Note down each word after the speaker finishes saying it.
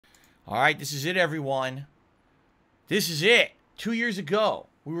Alright, this is it, everyone. This is it. 2 years ago,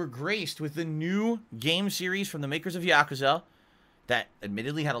 we were graced with the new game series from the makers of Yakuza that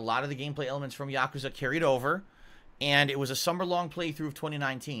admittedly had a lot of the gameplay elements from Yakuza carried over. And it was a summer-long playthrough of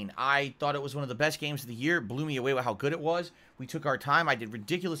 2019. I thought it was one of the best games of the year. It blew me away with how good it was. We took our time. I did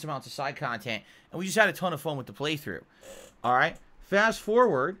ridiculous amounts of side content. And we just had a ton of fun with the playthrough. Alright. Fast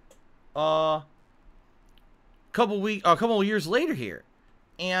forward. A couple of years later here.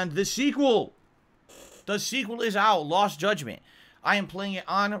 And the sequel. The sequel is out. Lost Judgment. I am playing it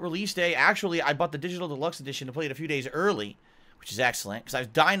on release day. Actually, I bought the Digital Deluxe Edition to play it a few days early. Which is excellent. Because I was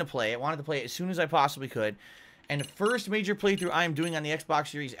dying to play it. Wanted to play it as soon as I possibly could. And the first major playthrough I am doing on the Xbox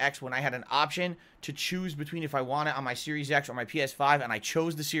Series X when I had an option to choose between if I want it on my Series X or my PS5, and I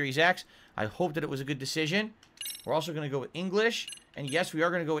chose the Series X. I hope that it was a good decision. We're also going to go with English. And yes, we are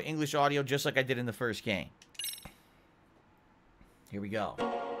going to go with English audio just like I did in the first game. Here we go.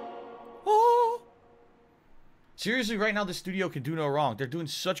 Oh! Seriously, right now the studio can do no wrong. They're doing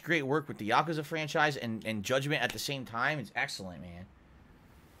such great work with the Yakuza franchise and Judgment at the same time. It's excellent, man.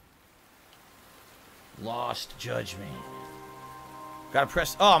 Lost Judgment. Gotta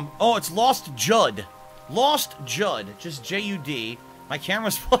press... Oh, it's Lost Judd. Lost Judd. Just J-U-D. My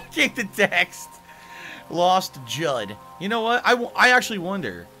camera's plugging the text. Lost Judd. You know what? I actually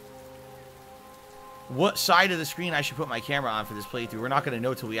wonder what side of the screen I should put my camera on for this playthrough. We're not going to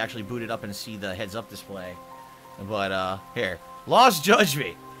know till we actually boot it up and see the heads-up display. But, here. Lost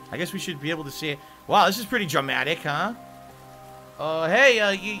Judgment. I guess we should be able to see it. Wow, this is pretty dramatic, huh?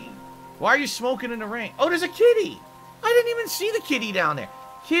 Hey, why are you smoking in the rain? Oh, there's a kitty. I didn't even see the kitty down there.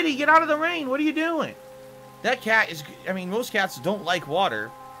 Kitty, get out of the rain. What are you doing? That cat is... I mean, most cats don't like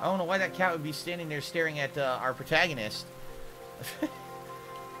water. I don't know why that cat would be standing there staring at our protagonist.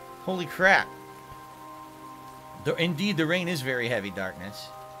 Holy crap. Indeed, the rain is very heavy, Darkness.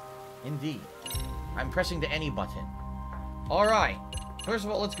 Indeed. I'm pressing the any button. Alright. First of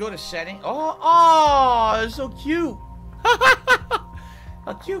all, let's go to setting. Oh, it's so cute.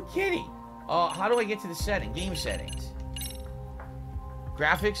 A cute kitty. How do I get to the setting? Game settings.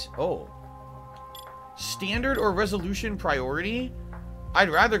 Graphics. Oh. Standard or resolution priority? I'd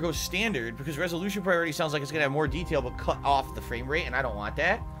rather go standard because resolution priority sounds like it's going to have more detail but cut off the frame rate, and I don't want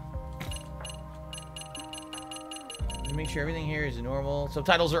that. Make sure everything here is normal.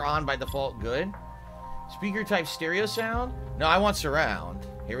 Subtitles are on by default. Good. Speaker type stereo sound? No, I want surround.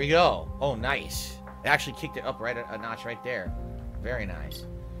 Here we go. Oh, nice. It actually kicked it up right a notch right there. Very nice.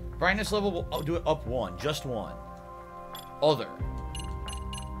 Brightness level, we'll do it up 1. Just 1. Other.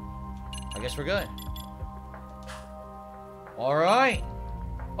 I guess we're good. Alright.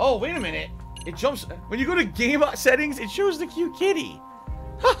 Oh, wait a minute. It jumps. When you go to game settings, it shows the cute kitty.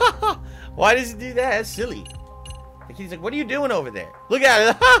 Why does it do that? That's silly. The kitty's like, what are you doing over there? Look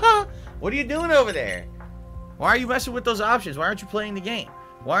at it. What are you doing over there? Why are you messing with those options? Why aren't you playing the game?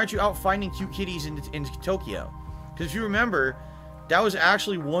 Why aren't you out finding cute kitties in Tokyo? Because if you remember, that was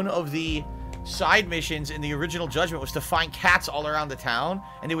actually one of the side missions in the original Judgment, was to find cats all around the town,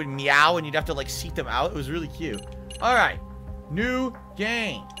 and they would meow, and you'd have to, like, seek them out. It was really cute. Alright. New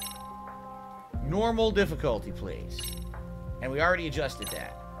game. Normal difficulty, please. And we already adjusted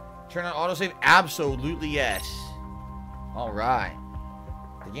that. Turn on autosave? Absolutely yes. Alright.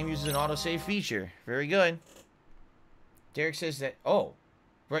 The game uses an autosave feature. Very good. Derek says that... Oh.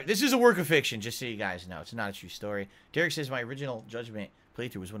 Right, this is a work of fiction, just so you guys know. It's not a true story. Derek says my original Judgment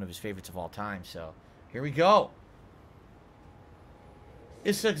playthrough was one of his favorites of all time, so... Here we go.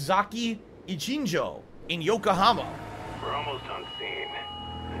 Isazaki Ichinjo in Yokohama. We're almost on scene.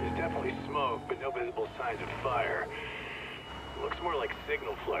 There's definitely smoke, but no visible signs of fire. Looks more like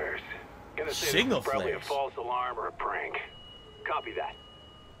signal flares. Gonna say Signal this is probably flares. a false alarm or a prank. Copy that.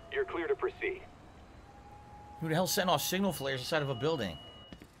 You're clear to proceed. Who the hell sent off signal flares inside of a building?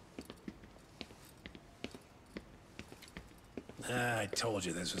 I told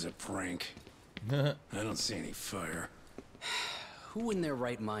you this was a prank. I don't see any fire. Who in their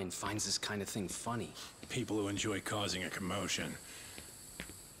right mind finds this kind of thing funny? People who enjoy causing a commotion.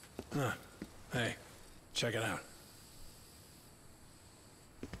 Huh. Hey, check it out.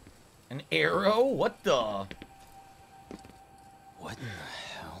 An arrow? What the? What the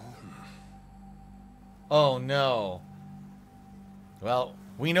hell? Oh no. Well,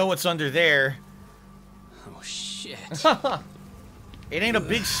 we know what's under there. Oh shit. It ain't a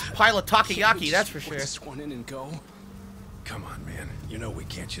big pile of takoyaki, that's for Put sure. this one in and go. Come on, man. You know we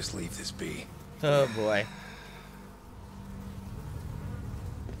can't just leave this be. Oh boy.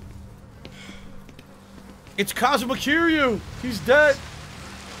 It's Kazuma Kiryu! He's dead!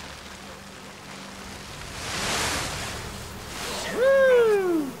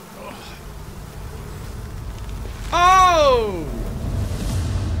 Woo!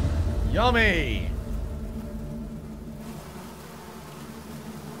 Yummy!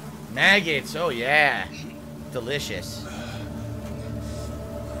 Maggots, oh yeah. Delicious.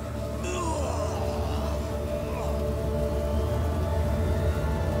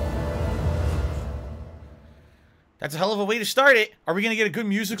 That's a hell of a way to start it. Are we going to get a good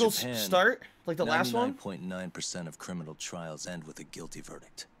musical start like the last one? 99.9% of criminal trials end with a guilty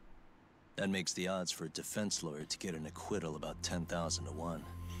verdict. That makes the odds for a defense lawyer to get an acquittal about 10,000 to 1.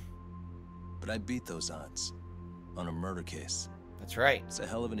 But I beat those odds on a murder case. That's right. It's a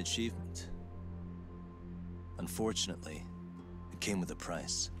hell of an achievement. Unfortunately, it came with a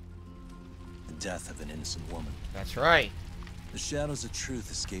price. The death of an innocent woman. That's right. The shadows of truth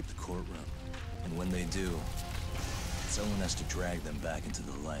escape the courtroom. And when they do, someone has to drag them back into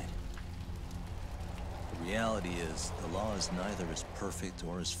the light. The reality is, the law is neither as perfect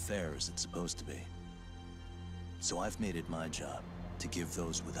or as fair as it's supposed to be. So I've made it my job to give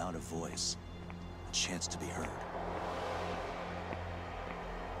those without a voice a chance to be heard.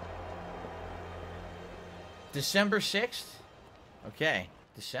 December 6th? Okay,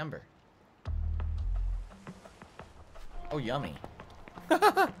 December. Oh, yummy.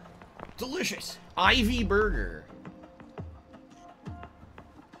 Delicious. Ivy Burger.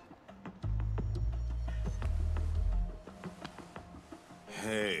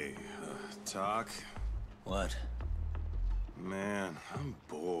 Hey, Doc. What? Man, I'm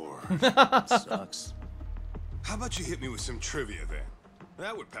bored. Sucks. How about you hit me with some trivia then?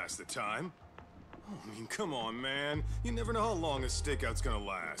 That would pass the time. I mean, come on, man. You never know how long a stakeout's gonna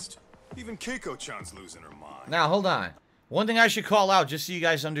last. Even Keiko-chan's losing her mind. Now, hold on. One thing I should call out, just so you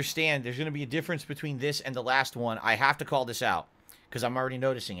guys understand, there's going to be a difference between this and the last one. I have to call this out, because I'm already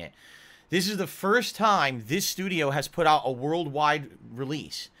noticing it. This is the first time this studio has put out a worldwide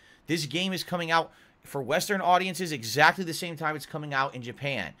release. This game is coming out for Western audiences exactly the same time it's coming out in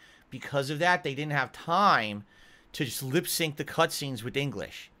Japan. Because of that, they didn't have time to just lip sync the cutscenes with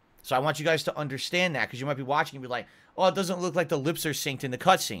English. So I want you guys to understand that, because you might be watching and be like, oh, it doesn't look like the lips are synced in the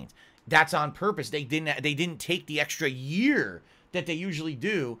cutscenes. That's on purpose. They didn't take the extra year that they usually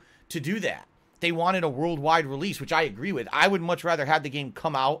do to do that. They wanted a worldwide release, which I agree with. I would much rather have the game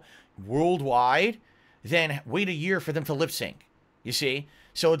come out worldwide than wait a year for them to lip sync. You see?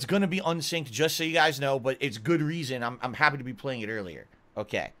 So it's going to be unsynced, just so you guys know, but it's good reason. I'm happy to be playing it earlier.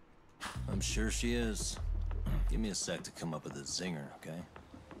 Okay. I'm sure she is. Give me a sec to come up with a zinger, okay?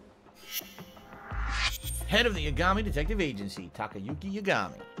 Head of the Yagami Detective Agency, Takayuki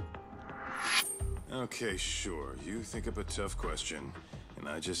Yagami. Okay, sure. You think up a tough question, and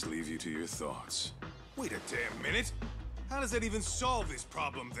I just leave you to your thoughts. Wait a damn minute! How does that even solve this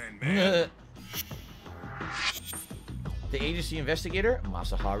problem then, man? The agency investigator,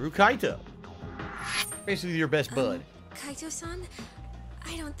 Masaharu Kaito. Basically your best bud. Kaito-san,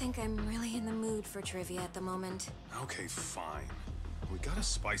 I don't think I'm really in the mood for trivia at the moment. Okay, fine. We gotta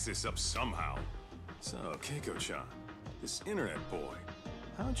spice this up somehow. So, Keiko-chan, this internet boy,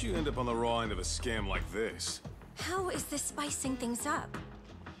 how'd you end up on the raw end of a scam like this? How is this spicing things up?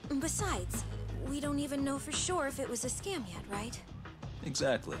 Besides, we don't even know for sure if it was a scam yet, right?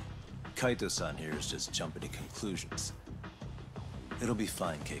 Exactly. Kaito-san here is just jumping to conclusions. It'll be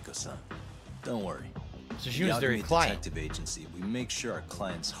fine, Keiko-san. Don't worry. So she was their client. Detective Agency, we make sure our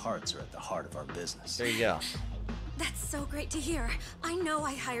clients' hearts are at the heart of our business. There you go. That's so great to hear. I know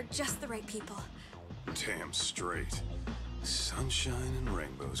I hired just the right people. Damn straight. Sunshine and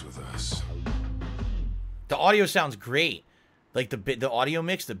rainbows with us. The audio sounds great. Like the audio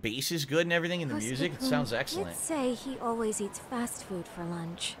mix, the bass is good and everything, and the music, it sounds excellent. Let's say he always eats fast food for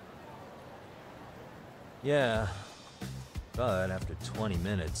lunch. Yeah, but after 20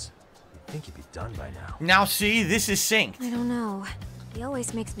 minutes, you'd think he'd be done by now. Now see, this is synced. I don't know. He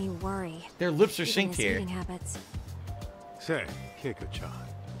always makes me worry. Their lips are Even synced his here. eating habits. Say, Keiko-chan,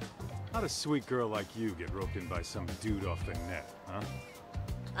 how'd a sweet girl like you get roped in by some dude off the net, huh?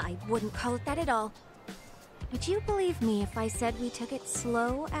 I wouldn't call it that at all. Would you believe me if I said we took it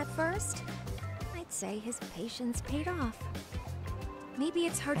slow at first? I'd say his patience paid off. Maybe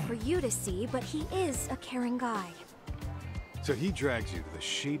it's hard for you to see, but he is a caring guy. So he drags you to the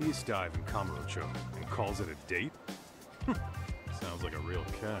shadiest dive in Kamurocho and calls it a date? Sounds like a real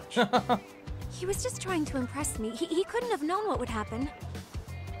catch. He was just trying to impress me. He couldn't have known what would happen.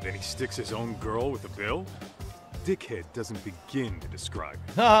 Then he sticks his own girl with the bill? Dickhead doesn't begin to describe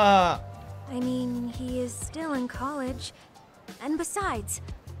it. Ah! I mean, he is still in college. And besides,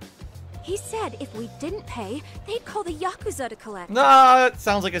 he said if we didn't pay, they'd call the Yakuza to collect. Nah, that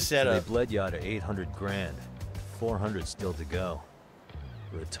sounds like a They setup. bled you out of 800 grand. 400 still to go.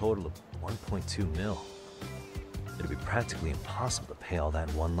 For a total of 1.2 mil. It'd be practically impossible to pay all that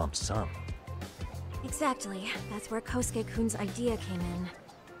in one lump sum. Exactly. That's where Kosuke-kun's idea came in.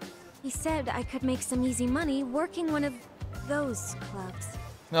 He said I could make some easy money working one of those clubs.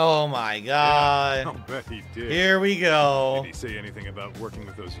 Oh my god. I'll bet he did. Here we go. Did he say anything about working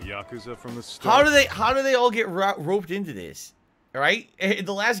with those Yakuza from the start? How do they all get roped into this? Right?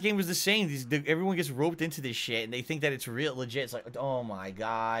 The last game was the same. Everyone gets roped into this shit, and they think that it's real, legit. It's like, oh my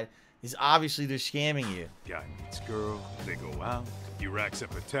god. It's obviously they're scamming you. Guy meets girl, they go out, he racks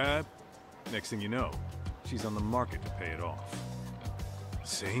up a tab. Next thing you know, she's on the market to pay it off.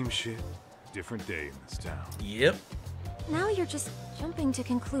 Same shit, different day in this town. Yep. Now you're just jumping to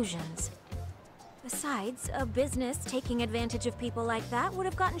conclusions. Besides, a business taking advantage of people like that would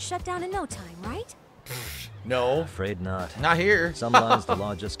have gotten shut down in no time, right? No. Afraid not. Not here. Some lines the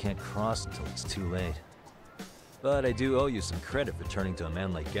law just can't cross until it's too late. But I do owe you some credit for turning to a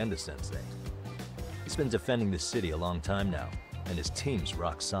man like Genda-sensei. He's been defending the city a long time now, and his team's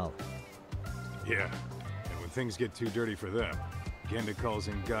rock solid. Yeah, and when things get too dirty for them, Genda calls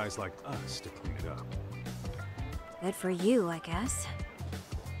in guys like us to clean it up. Good for you, I guess.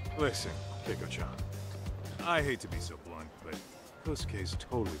 Listen, Keiko-chan, I hate to be so blunt, but Kosuke's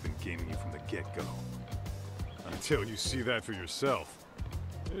totally been gaming you from the get-go. Until you see that for yourself,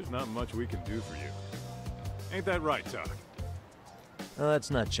 there's not much we can do for you. Ain't that right, Tak?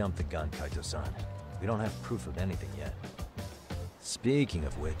 Let's not jump the gun, Kaito-san. We don't have proof of anything yet. Speaking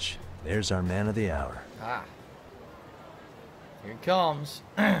of which, there's our man of the hour. Ah. Here it comes.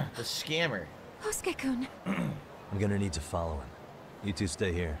 The scammer. Kosuke-kun. I'm gonna need to follow him. You two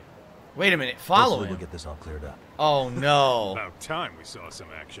stay here. Wait a minute. Follow Hopefully him. we'll get this all cleared up. Oh no. About time we saw some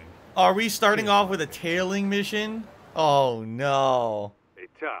action. Are we starting off with a tailing mission? Oh no. Hey,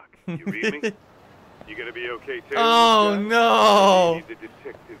 Tak, you read me? You gonna be okay, Taylor? Oh no. The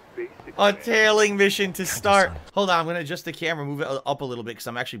detective basic A man. tailing mission to start. Hold on, I'm gonna adjust the camera, move it up a little bit because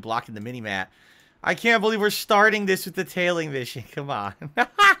I'm actually blocking the mini-map. I can't believe we're starting this with the tailing mission. Come on.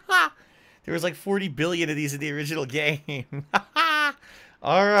 There was like 40 billion of these in the original game.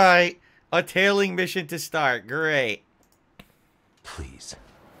 Alright. A tailing mission to start. Great. Please.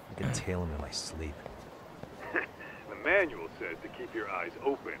 I can tail him in my sleep. The manual says to keep your eyes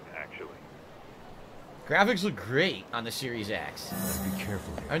open, actually. Graphics look great on the Series X. Be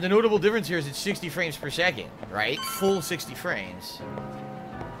careful here. I mean, the notable difference here is it's 60 frames per second, right? Full 60 frames.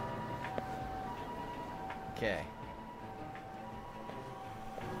 Okay.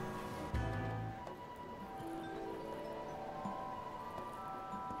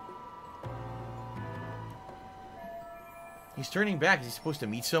 He's turning back. Is he supposed to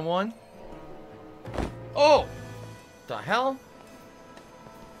meet someone? Oh! The hell?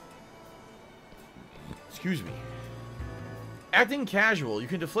 Excuse me. Acting casual. You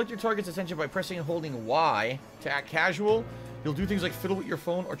can deflect your target's attention by pressing and holding Y to act casual. You'll do things like fiddle with your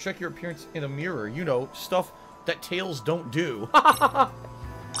phone or check your appearance in a mirror. You know, stuff that tails don't do.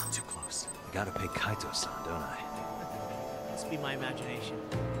 Too close. I gotta pay Kaito-san, don't I? Must be my imagination.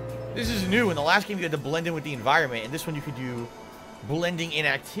 This is new. In the last game, you had to blend in with the environment. And this one, you could do blending in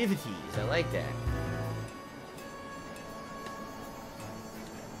activities. I like that.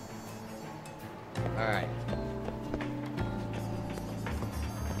 Alright.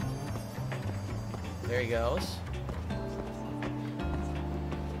 There he goes.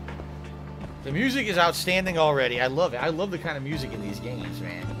 The music is outstanding already. I love it. I love the kind of music in these games,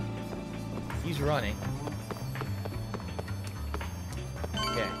 man. He's running.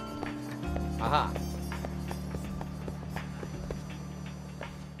 Okay. Aha.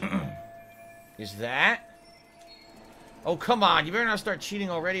 Is that? Oh, come on. You better not start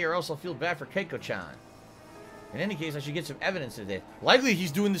cheating already or else I'll feel bad for Keiko-chan. In any case, I should get some evidence of this. Likely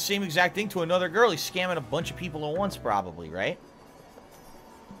he's doing the same exact thing to another girl. He's scamming a bunch of people at once, probably, right?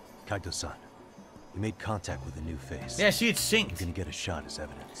 Kaito-san, you made contact with a new face. Yeah, see, it's synced. You're gonna get a shot as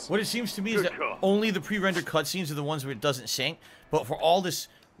evidence. What it seems to me is that only the pre-rendered cutscenes are the ones where it doesn't sync. But for all this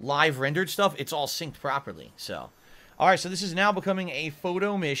live rendered stuff, it's all synced properly. So, alright, so this is now becoming a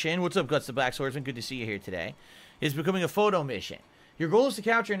photo mission. What's up, Guts the Black Swordsman? Good to see you here today. It's becoming a photo mission. Your goal is to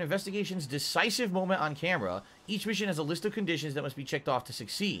capture an investigation's decisive moment on camera. Each mission has a list of conditions that must be checked off to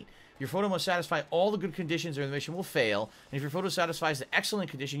succeed. Your photo must satisfy all the good conditions or the mission will fail. And if your photo satisfies the excellent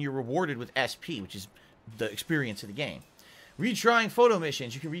condition, you're rewarded with SP, which is the experience of the game. Retrying photo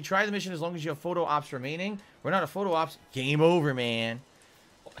missions. You can retry the mission as long as you have photo ops remaining. Run out of photo ops, game over, man.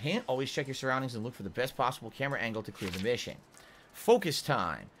 Always check your surroundings and look for the best possible camera angle to clear the mission. Focus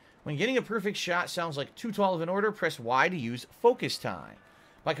time. When getting a perfect shot sounds like too tall of an order, press Y to use focus time.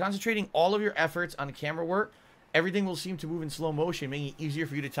 By concentrating all of your efforts on camera work, everything will seem to move in slow motion, making it easier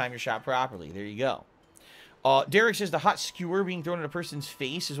for you to time your shot properly. There you go. Derek says the hot skewer being thrown at a person's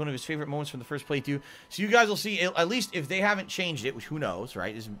face is one of his favorite moments from the first playthrough. So you guys will see, at least if they haven't changed it, which who knows,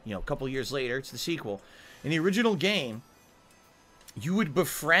 right? Is, you know, a couple years later, it's the sequel. In the original game, you would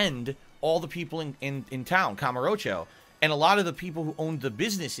befriend all the people in town, Kamurocho. And a lot of the people who owned the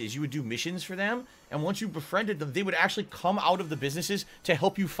businesses, you would do missions for them. And once you befriended them, they would actually come out of the businesses to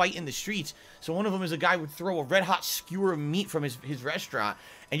help you fight in the streets. So one of them is a guy who would throw a red-hot skewer of meat from his restaurant,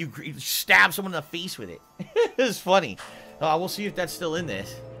 and you stab someone in the face with it. It's funny. We'll see if that's still in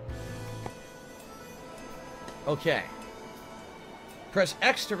this. Okay. Press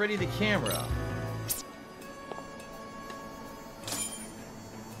X to ready the camera.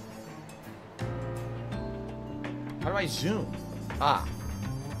 How do I zoom? Ah.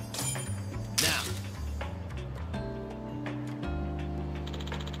 Now.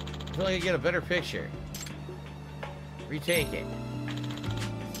 I feel like I get a better picture. Retake it.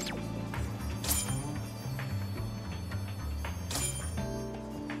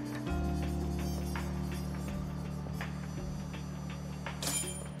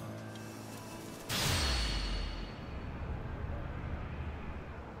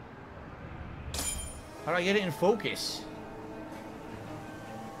 How do I get it in focus?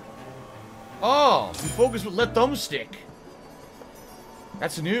 Oh, you focus with left thumbstick.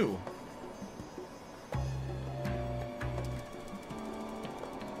 That's new.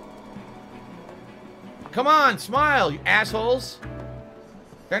 Come on, smile, you assholes.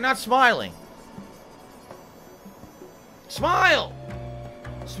 They're not smiling. Smile!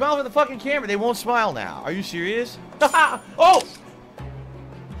 Smile for the fucking camera. They won't smile now. Are you serious? Oh!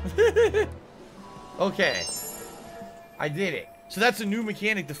 Okay. I did it. So that's a new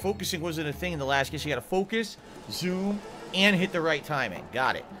mechanic. The focusing wasn't a thing in the last case. You gotta focus, zoom, and hit the right timing.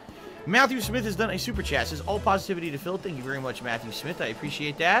 Got it. Matthew Smith has done a super chat. Says, all positivity to Phil. Thank you very much, Matthew Smith. I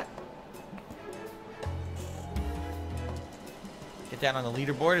appreciate that. Get that on the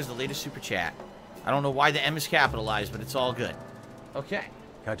leaderboard as the latest super chat. I don't know why the M is capitalized, but it's all good. Okay.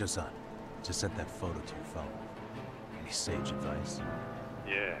 Kajo-san, just sent that photo to your phone. Any sage advice?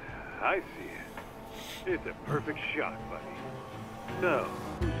 Yeah, I see it. It's a perfect shot, buddy. So,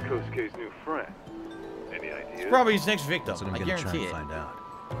 who's Kosuke's new friend? Any ideas? Probably his next victim. That's what I'm gonna try and find out.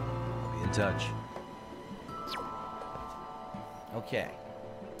 Be in touch. Okay.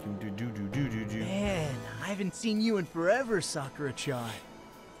 Man, I haven't seen you in forever, Sakura-chan.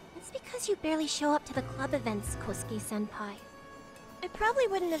 It's because you barely show up to the club events, Kosuke-senpai. I probably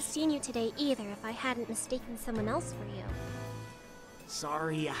wouldn't have seen you today either if I hadn't mistaken someone else for you.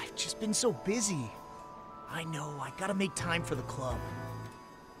 Sorry, I've just been so busy. I know, I gotta make time for the club.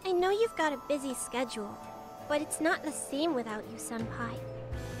 I know you've got a busy schedule, but it's not the same without you, senpai.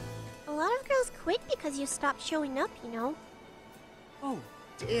 A lot of girls quit because you stopped showing up, you know. Oh,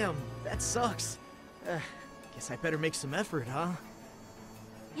 damn, that sucks. Guess I better make some effort, huh?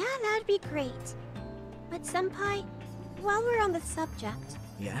 Yeah, that'd be great. But senpai, while we're on the subject...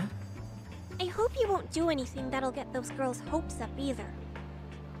 Yeah? I hope you won't do anything that'll get those girls' hopes up either.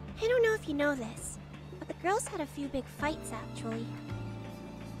 I don't know if you know this, but the girls had a few big fights actually.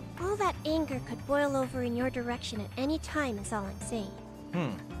 All that anger could boil over in your direction at any time is all I'm saying.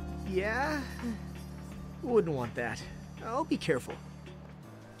 Yeah? Wouldn't want that. I'll be careful.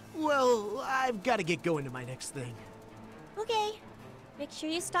 Well, I've got to get going to my next thing. Okay. Make sure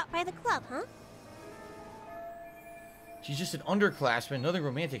you stop by the club, huh? She's just an underclassman. Nothing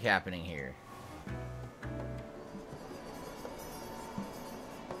romantic happening here.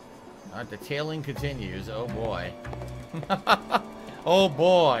 Alright, the tailing continues. Oh boy. Oh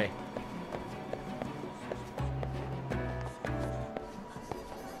boy.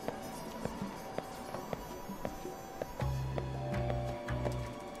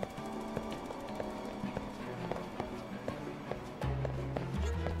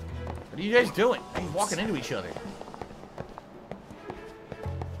 What are you guys doing? You're walking into each other.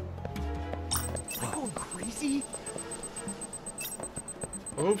 Am I going crazy?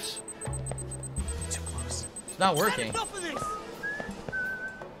 Oops. Too close. It's not working. Enough of this!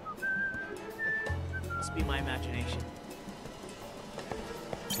 Must be my imagination.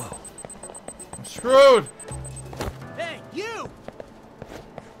 Whoa. I'm screwed. Hey, you!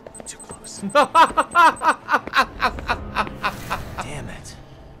 Too close. Damn it.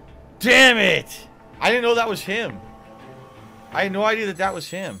 Damn it! I didn't know that was him. I had no idea that that was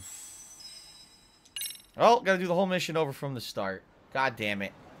him. Oh, gotta do the whole mission over from the start. God damn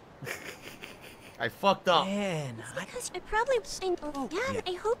it. I fucked up. Man, Because I probably... yeah,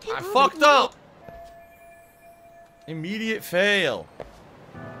 I hope I fucked up! Immediate fail.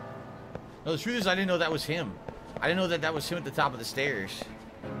 No, the truth is I didn't know that was him. I didn't know that that was him at the top of the stairs.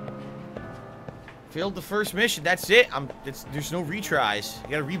 Failed the first mission. That's it. There's no retries. You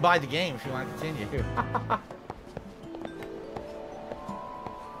gotta rebuy the game if you want to continue.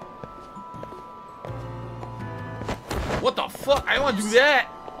 What the fuck? I don't want to do that.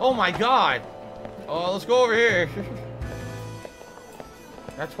 Oh my god. Oh, let's go over here.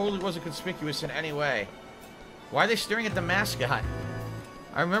 That totally wasn't conspicuous in any way. Why are they staring at the mascot?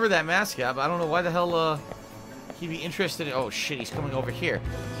 I remember that mascot, but I don't know why the hell he'd be interested in. Oh shit, he's coming over here.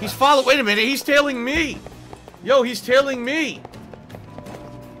 He's following. Wait a minute, he's tailing me. Yo, he's tailing me.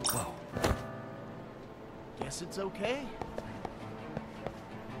 Whoa. Guess it's okay.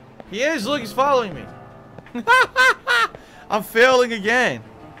 He is. Look, he's following me. I'm failing again.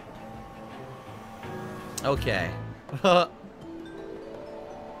 Okay.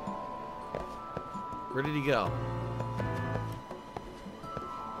 Where did he go?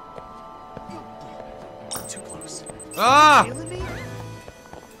 Too close. Ah!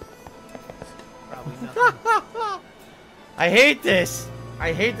 Probably nothing. I hate this.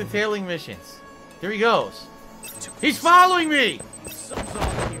 I hate the tailing missions. There he goes. He's following me. Something's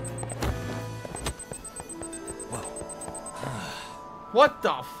off here. Whoa. What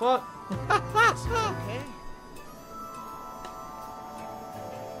the fuck? Guess it's okay.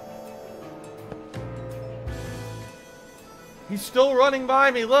 He's still running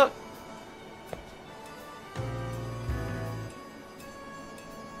by me. Look.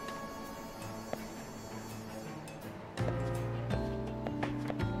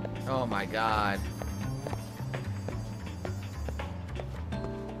 Oh my god.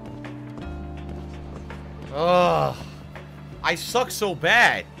 Ugh. I suck so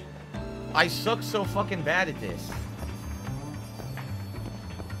bad. I suck so fucking bad at this.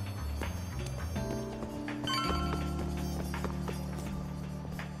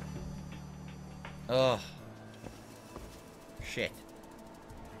 Ugh. Shit.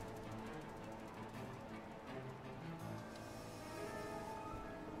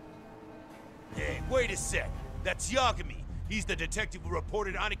 Hey, wait a sec. That's Yagami. He's the detective who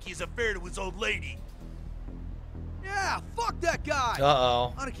reported Anaki's affair to his old lady. Yeah, fuck that guy!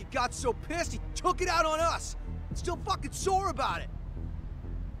 Uh-oh. Anaki got so pissed, he took it out on us. Still fucking sore about it.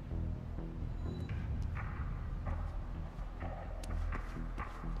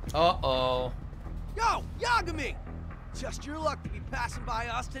 Uh-oh. Yo, Yagami! Just your luck to be passing by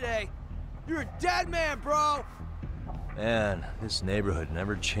us today. You're a dead man, bro! Man, this neighborhood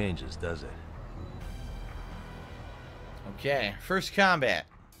never changes, does it? Okay, first combat.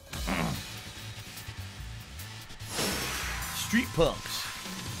 Street punks.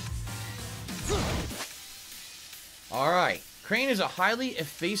 Alright. Crane is a highly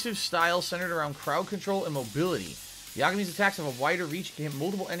evasive style centered around crowd control and mobility. Yagami's attacks have a wider reach and can hit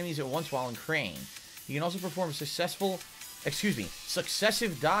multiple enemies at once while in Crane. He can also perform successive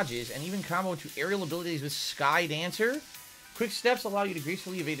dodges and even combo into aerial abilities with Sky Dancer. Quick steps allow you to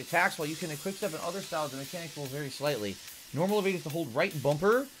gracefully evade attacks, while you can quick step in other styles. The mechanics will vary slightly. Normal evade is to hold right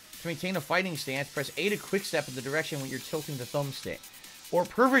bumper to maintain a fighting stance. Press A to quick step in the direction when you're tilting the thumbstick. Or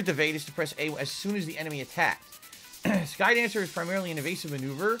perfect evade is to press A as soon as the enemy attacks. Sky Dancer is primarily an evasive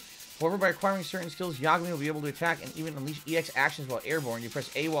maneuver. However, by acquiring certain skills, Yagami will be able to attack and even unleash EX actions while airborne. You press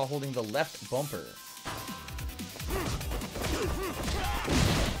A while holding the left bumper.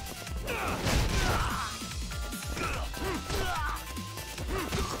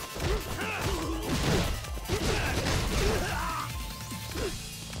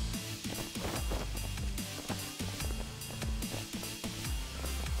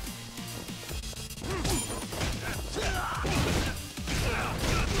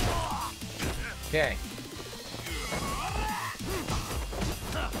 Okay.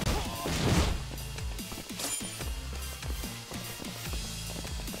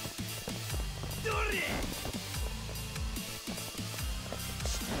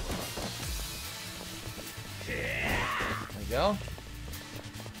 There we go.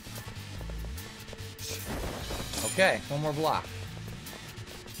 Okay, one more block.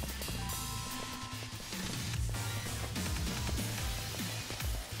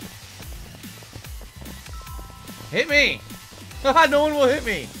 Hit me! No one will hit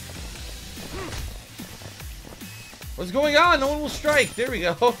me! What's going on? No one will strike. There we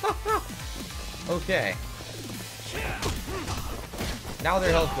go. Okay. Now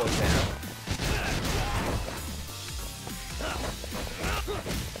their health goes down.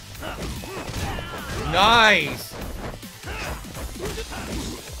 Nice!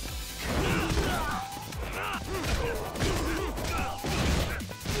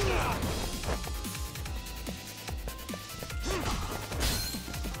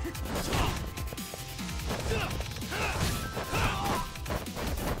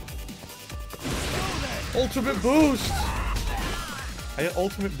 Ultimate boost! I did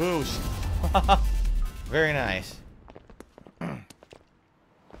ultimate boost. Very nice.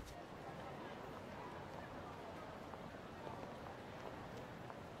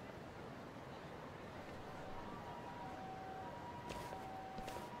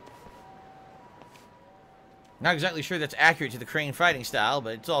 Not exactly sure that's accurate to the Crane fighting style,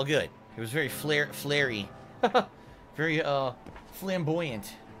 but it's all good. It was very flary. Very,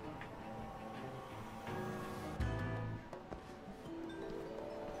 flamboyant.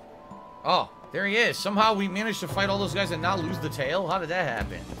 Oh, there he is. Somehow we managed to fight all those guys and not lose the tail? How did that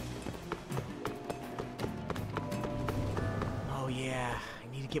happen? Oh yeah,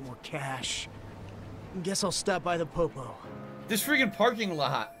 I need to get more cash. Guess I'll stop by the Popo. This friggin' parking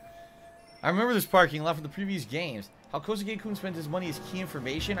lot. I remember this parking lot from the previous games. How Kosuke-kun spends his money is key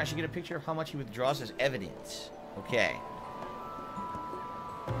information. I should get a picture of how much he withdraws as evidence. Okay.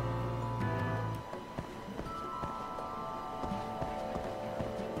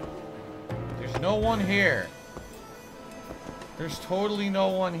 There's no one here. There's totally no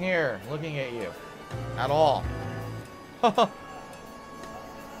one here looking at you. At all. Oh,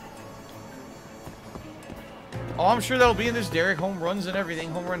 I'm sure that'll be in this Derek. Home runs and everything.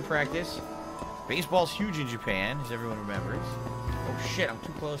 Home run practice. Baseball's huge in Japan, as everyone remembers. Oh shit, I'm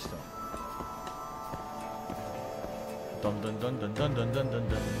too close to him. Dun dun dun dun dun dun dun dun dun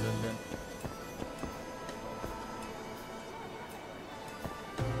dun.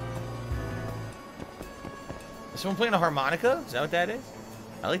 Is someone playing a harmonica? Is that what that is?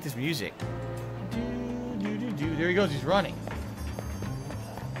 I like this music. There he goes, he's running.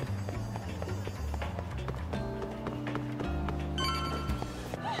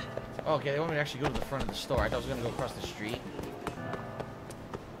 Okay, they want me to actually go to the front of the store. I thought I was going to go across the street.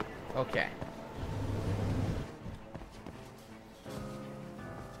 Okay.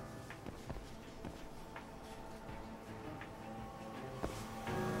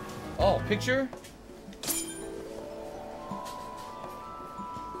 Oh, picture?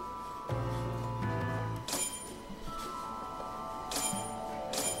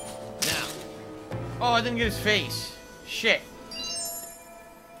 Now. Oh, I didn't get his face. Shit.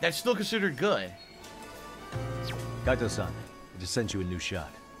 That's still considered good. Kaito-san, I just sent you a new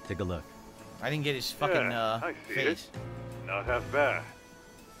shot. Take a look. I didn't get his fucking I see face. It. Not half bad.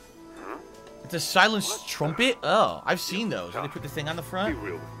 Huh? It's a silenced trumpet? Oh, I've seen those. They put the thing on the front. Be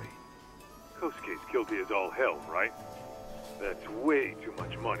real with me. Kosuke's guilty as all hell, right? That's way too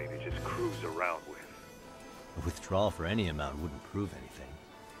much money to just cruise around with. A withdrawal for any amount wouldn't prove anything.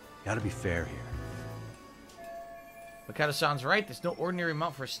 Gotta be fair here. Mikado sounds right. There's no ordinary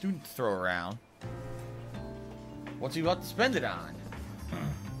amount for a student to throw around. What's he about to spend it on?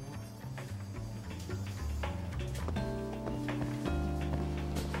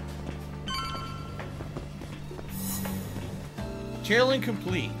 Channeling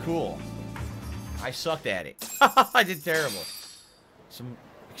complete. Cool. I sucked at it. I did terrible. Some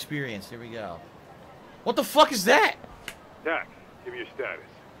experience. Here we go. What the fuck is that? Dak, give me your status.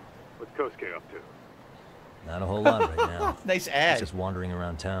 What's Kosuke up to? Not a whole lot right now. Nice ad. He's just wandering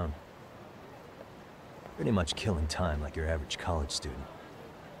around town. Pretty much killing time like your average college student.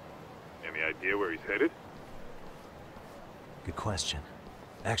 Any idea where he's headed? Good question.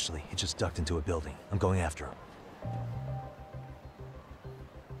 Actually, he just ducked into a building. I'm going after him.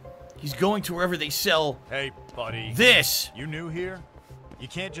 He's going to wherever they sell. Hey, buddy. This. You new here? You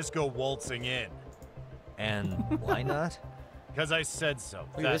can't just go waltzing in. And why not? Because I said so.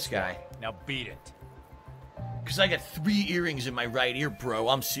 Look at this guy. Now beat it. Because I got 3 earrings in my right ear, bro.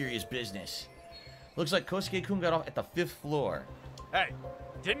 I'm serious business. Looks like Kosuke-kun got off at the 5th floor. Hey,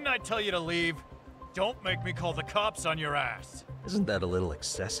 didn't I tell you to leave? Don't make me call the cops on your ass. Isn't that a little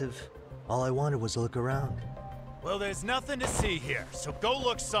excessive? All I wanted was to look around. Well, there's nothing to see here, so go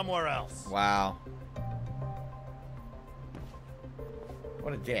look somewhere else. Wow.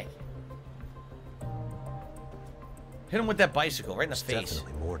 What a dick. Hit him with that bicycle right in the face.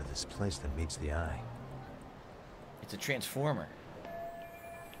 Definitely more to this place than meets the eye. It's a transformer.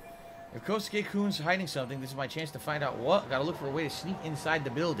 If Kosuke-kun's hiding something, this is my chance to find out what. Gotta look for a way to sneak inside the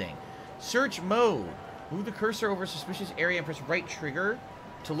building. Search mode. Move the cursor over a suspicious area and press right trigger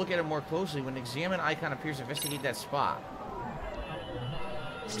to look at it more closely. When an examine icon appears, investigate that spot.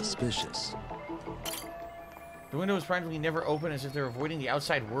 Suspicious. The window is practically never open, as if they're avoiding the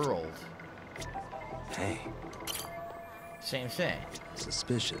outside world. Hey. Same thing.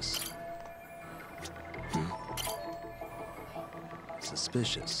 Suspicious.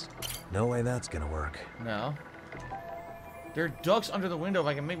 Suspicious. No way that's gonna work. No. There are ducks under the window. If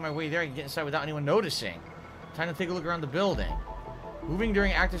I can make my way there, I can get inside without anyone noticing. Time to take a look around the building. Moving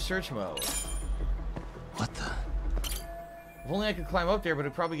during active search mode. What the? If only I could climb up there, but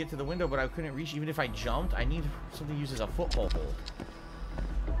I'd probably get to the window, but I couldn't reach. Even if I jumped, I need something to use as a foothold.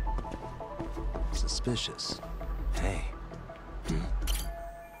 Suspicious. Hey.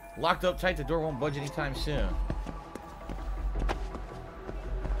 Locked up tight, the door won't budge anytime soon.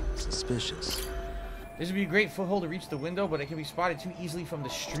 Suspicious. This would be a great foothold to reach the window, but it can be spotted too easily from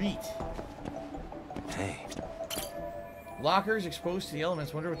the street. Hey. Lockers exposed to the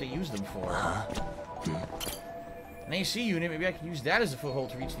elements. Wonder what they use them for. An AC unit. Maybe I can use that as a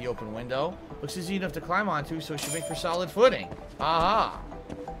foothold to reach the open window. Looks easy enough to climb onto, so it should make for solid footing. Aha!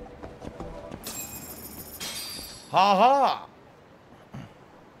 Ha ha!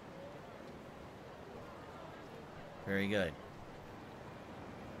 Very good.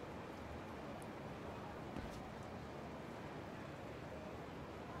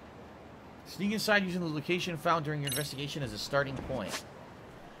 Sneak inside using the location found during your investigation as a starting point.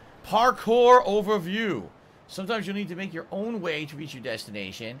 Parkour overview. Sometimes you'll need to make your own way to reach your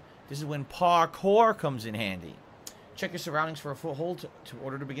destination. This is when parkour comes in handy. Check your surroundings for a foothold to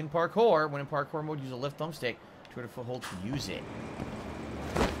order to begin parkour. When in parkour mode, use a left thumbstick to order a foothold to use it.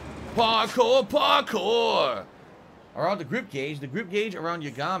 Parkour, parkour! Around the grip gauge around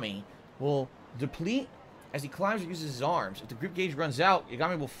Yagami will deplete as he climbs or uses his arms. If the grip gauge runs out,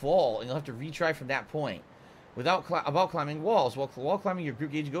 Yagami will fall, and you'll have to retry from that point. About climbing walls. While climbing, your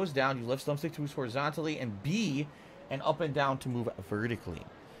grip gauge goes down. You left thumbstick to move horizontally, and B, and up and down to move vertically.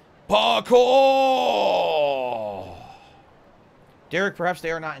 Parkour! Derek, perhaps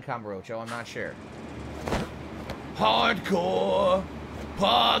they are not in Camarocho. I'm not sure. Hardcore!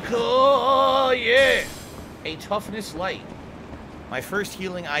 Parkour! Yeah! A toughness light. My first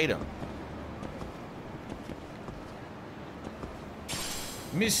healing item.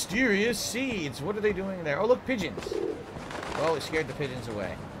 Mysterious seeds. What are they doing there? Oh, look, pigeons. Oh, it scared the pigeons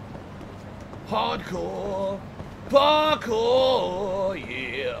away. Hardcore. Parkour.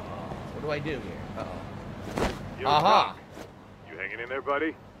 Yeah. What do I do here? Uh-oh. Aha. You hanging in there,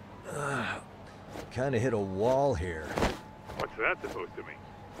 buddy? Kind of hit a wall here. What's that supposed to mean?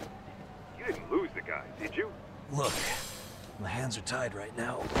 You didn't lose the guy, did you? Look, my hands are tied right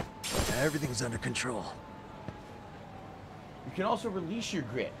now. Everything's under control. You can also release your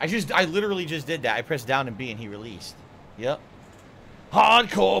grip. I literally just did that. I pressed down and B and he released. Yep.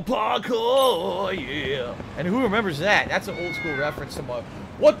 Hardcore parkour, yeah. And who remembers that? That's an old school reference to my...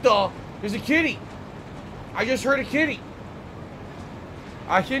 What the? There's a kitty. I just heard a kitty.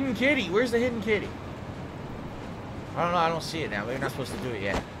 A hidden kitty. Where's the hidden kitty? I don't know. I don't see it now. Maybe we're not supposed to do it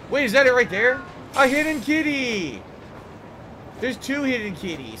yet. Wait, is that it right there? A hidden kitty. There's two hidden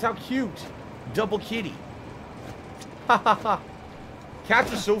kitties. How cute. Double kitty. Ha ha ha.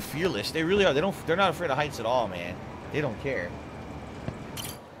 Cats are so fearless. They really are. They're not afraid of heights at all, man. They don't care.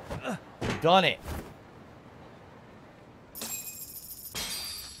 Done it.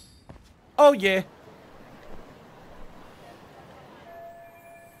 Oh yeah.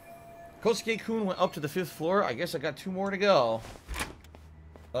 Kosuke-kun went up to the 5th floor. I guess I got 2 more to go.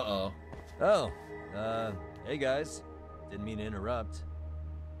 Uh-oh. Oh, hey guys. Didn't mean to interrupt.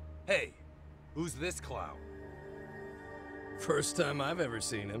 Hey, who's this clown? First time I've ever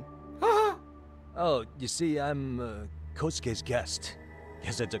seen him. Oh, you see, I'm Kosuke's guest.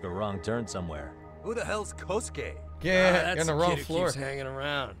 Guess I took a wrong turn somewhere. Who the hell's Kosuke? Yeah, that's on the wrong kid floor. Who keeps hanging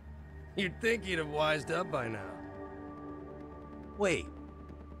around. You'd think he'd have wised up by now. Wait,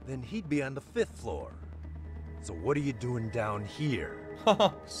 then he'd be on the 5th floor. So what are you doing down here?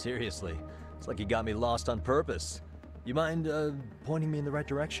 Seriously, it's like you got me lost on purpose. You mind, pointing me in the right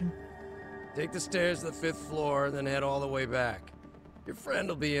direction? Take the stairs to the 5th floor, then head all the way back. Your friend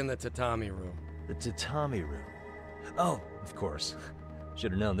will be in the tatami room. The tatami room? Oh, of course.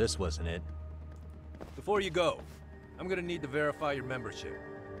 Should have known this wasn't it. Before you go, I'm gonna need to verify your membership.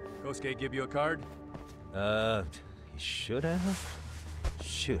 Kosuke give you a card? He should have?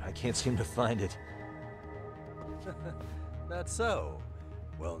 Shoot, I can't seem to find it. That's so.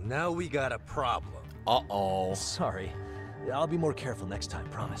 Well, now we got a problem. Uh-oh. Sorry. I'll be more careful next time,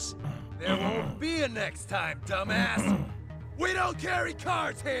 promise. There won't be a next time, dumbass! We don't carry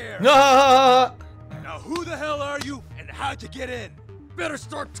cards here! No! Now who the hell are you, and how'd you get in? Better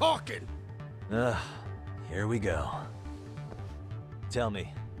start talking! Here we go. Tell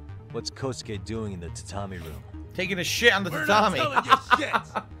me, what's Kosuke doing in the tatami room? Taking a shit on the We're tatami. not telling you shit!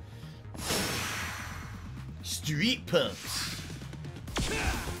 Street punks.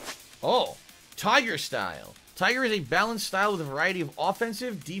 Oh, Tiger style. Tiger is a balanced style with a variety of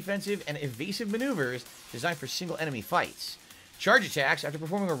offensive, defensive, and evasive maneuvers designed for single enemy fights. Charge attacks. After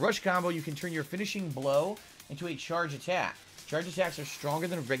performing a rush combo, you can turn your finishing blow into a charge attack. Charge attacks are stronger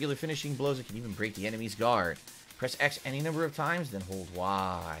than regular finishing blows and can even break the enemy's guard. Press X any number of times, then hold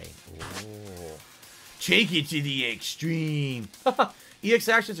Y. Oh. Take it to the extreme. EX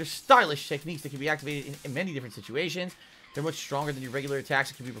actions are stylish techniques that can be activated in many different situations. They're much stronger than your regular attacks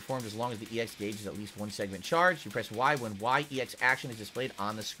and can be performed as long as the EX gauge is at least one segment charged. You press Y when Y EX action is displayed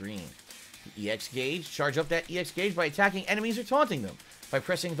on the screen. The EX gauge, charge up that EX gauge by attacking enemies or taunting them, by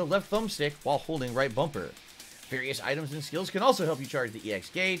pressing the left thumbstick while holding right bumper. Various items and skills can also help you charge the EX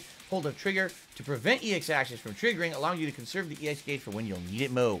gauge. Hold up trigger to prevent EX actions from triggering, allowing you to conserve the EX gauge for when you'll need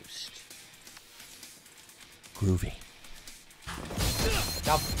it most. Groovy.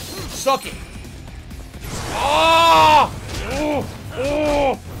 Now, suck it! Oh! Oh!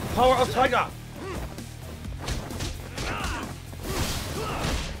 Oh! Power of Tiger!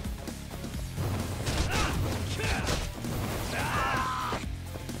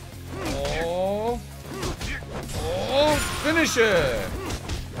 Oh! Oh! Finish it!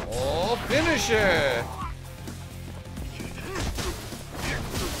 Oh! Finish it!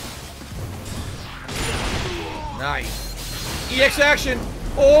 Nice. EX action!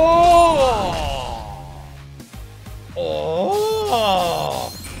 Oh! Oh!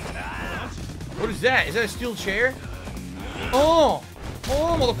 What is that? Is that a steel chair? Oh!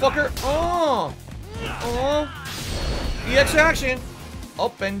 Oh, motherfucker! Oh! Oh! EX action!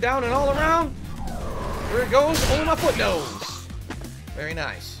 Up and down and all around. Where it goes, only my foot knows. Very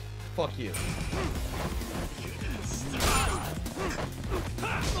nice. Fuck you.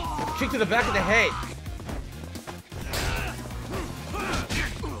 Kick to the back of the head.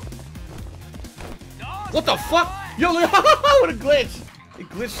 What the fuck? Yo, look, what a glitch! It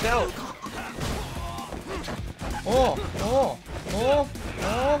glitched out. Oh, oh, oh,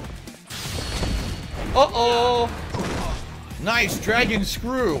 oh. Uh-oh. Nice dragon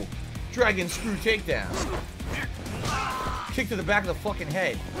screw. Dragon screw takedown. Kick to the back of the fucking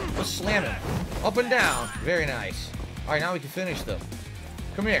head. Let's slam him. Up and down. Very nice. Alright, now we can finish them.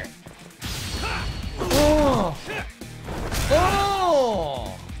 Come here. Oh!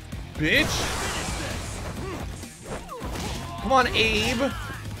 Oh! Bitch! Come on, Abe.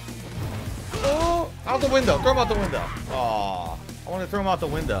 Oh! Out the window. Throw him out the window. Oh, I want to throw him out the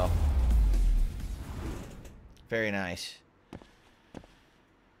window. Very nice.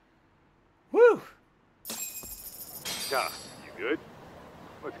 Woo! Doc, you good?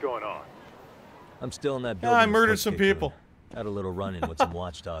 What's going on? I'm still in that building. I murdered some people. Had a little run-in with some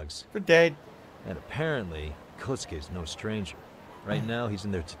watchdogs. They're dead. And apparently, Kosuke's no stranger. Right now, he's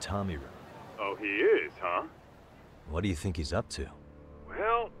in their tatami room. Oh, he is, huh? What do you think he's up to?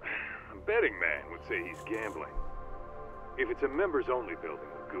 Well, a betting man would say he's gambling. If it's a members-only building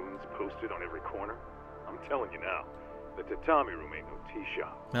with goons posted on every corner, I'm telling you now, the tatami room ain't no tea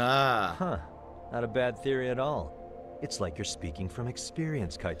shop. Ah. Huh. Not a bad theory at all. It's like you're speaking from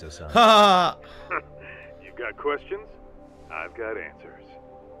experience, Kaito-san. Ha! You got questions? I've got answers.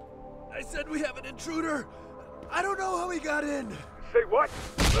 I said we have an intruder. I don't know how he got in. Say what?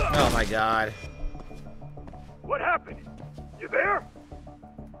 Oh my god. What happened? You there?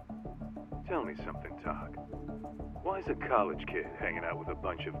 Tell me something, Tog. Why is a college kid hanging out with a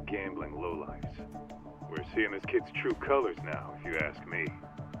bunch of gambling lowlifes? We're seeing this kid's true colors now, if you ask me.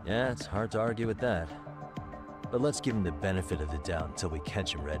 Yeah, it's hard to argue with that. But let's give him the benefit of the doubt until we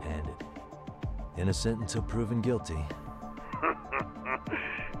catch him red-handed. Innocent until proven guilty.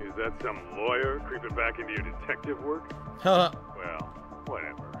 Is that some lawyer creeping back into your detective work? Huh. Well,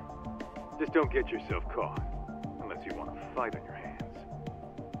 whatever. Just don't get yourself caught. Unless you want a fight on your hands.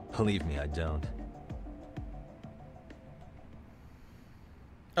 Believe me, I don't.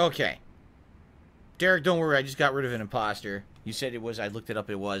 Okay. Derek, don't worry. I just got rid of an imposter. You said it was. I looked it up.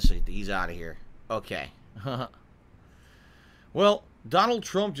 It was. So he's out of here. Okay. Well, Donald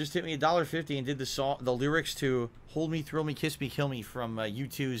Trump just hit me $1.50 and did the lyrics to "Hold Me, Thrill Me, Kiss Me, Kill Me" from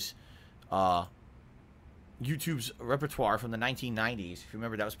YouTube's repertoire from the 1990s. If you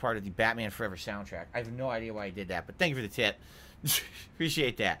remember, that was part of the Batman Forever soundtrack. I have no idea why I did that, but thank you for the tip.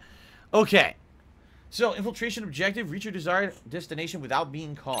 Appreciate that. Okay. So, infiltration objective: reach your desired destination without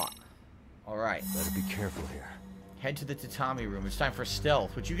being caught. All right. Better be careful here. Head to the tatami room. It's time for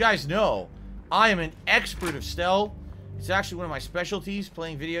stealth, which you guys know I am an expert of stealth. It's actually one of my specialties,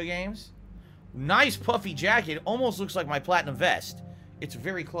 playing video games. Nice puffy jacket. Almost looks like my platinum vest. It's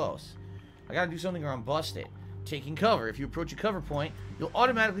very close. I gotta do something or I'm busted. Taking cover. If you approach a cover point, you'll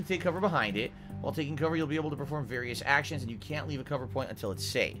automatically take cover behind it. While taking cover, you'll be able to perform various actions, and you can't leave a cover point until it's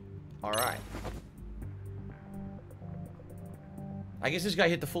safe. Alright. I guess this guy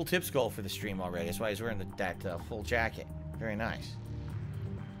hit the full tips goal for the stream already. That's why he's wearing that full jacket. Very nice.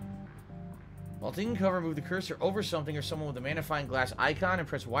 While taking cover, move the cursor over something or someone with a magnifying glass icon and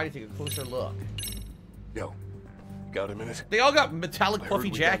press Y to take a closer look. Yo, got a minute? They all got metallic I puffy heard we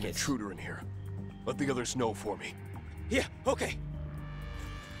got an jackets. intruder in here. Let the others know for me. Yeah, okay.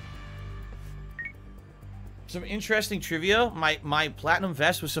 Some interesting trivia. My platinum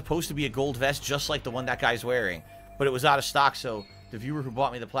vest was supposed to be a gold vest just like the one that guy's wearing. But it was out of stock, so the viewer who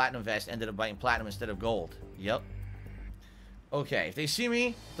bought me the platinum vest ended up buying platinum instead of gold. Yep. Okay, if they see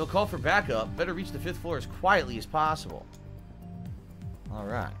me, they'll call for backup. Better reach the 5th floor as quietly as possible.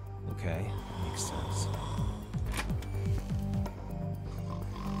 Alright. Okay, makes sense.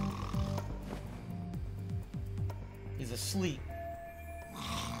 He's asleep.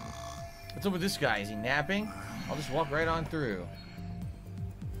 What's up with this guy? Is he napping? I'll just walk right on through.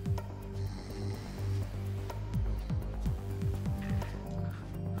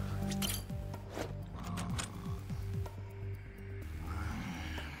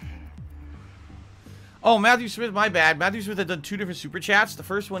 Oh, Matthew Smith, my bad. Matthew Smith had done 2 different super chats. The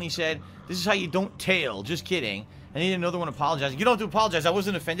first one he said, "This is how you don't tail." Just kidding. And he did another one apologizing. You don't have to apologize. I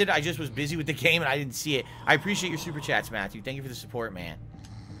wasn't offended. I just was busy with the game and I didn't see it. I appreciate your super chats, Matthew. Thank you for the support, man.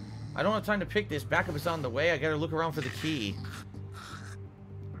 I don't have time to pick this. Backup is on the way. I gotta look around for the key.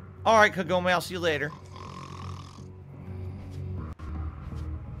 Alright, Kagome. I'll see you later.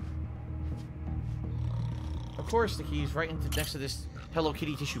 Of course, the key's right next to this Hello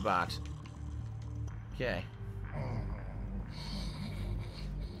Kitty tissue box. Okay.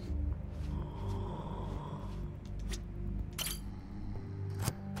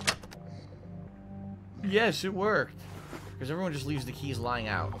 Yes, it worked. Because everyone just leaves the keys lying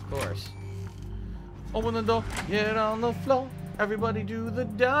out, of course. Open the door, get on the floor. Everybody do the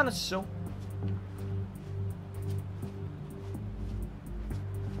dinosaur.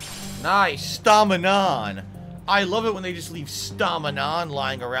 Nice, Stamanon. I love it when they just leave Stamanon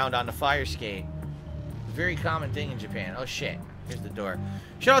lying around on the fire escape. Very common thing in Japan. Oh shit, here's the door.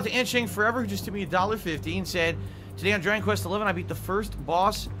 Shout out to Inching Forever who just took me $1.50 and said, "Today on Dragon Quest 11, I beat the first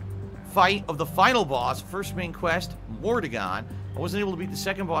boss fight of the final boss, first main quest, Mordegon. I wasn't able to beat the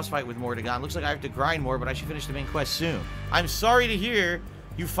second boss fight with Mordegon. Looks like I have to grind more, but I should finish the main quest soon." I'm sorry to hear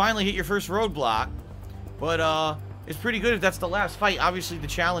you finally hit your first roadblock, but it's pretty good if that's the last fight. Obviously, the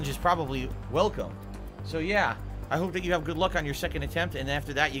challenge is probably welcome. So yeah, I hope that you have good luck on your second attempt, and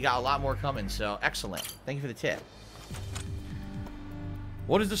after that, you got a lot more coming. So excellent. Thank you for the tip.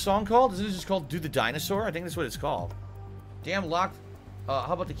 What is the song called? Isn't it just called "Do the Dinosaur"? I think that's what it's called. Damn, locked.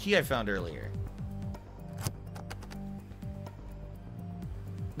 How about the key I found earlier?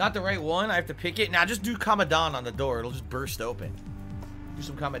 Not the right one. I have to pick it. Now just do Kamadan on the door. It'll just burst open. Do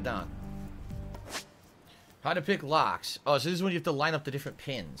some Kamadan. How to pick locks. Oh, so this is when you have to line up the different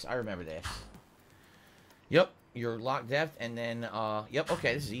pins. I remember this. Yep. Your lock depth and then, yep.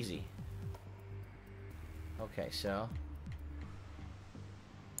 Okay, this is easy. Okay, so.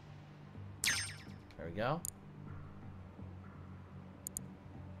 There we go.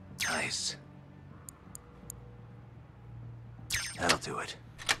 Nice. That'll do it.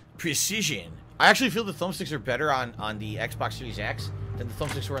 Precision. I actually feel the thumbsticks are better on the Xbox Series X than the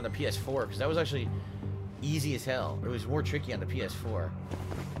thumbsticks were on the PS4, because that was actually easy as hell. It was more tricky on the PS4.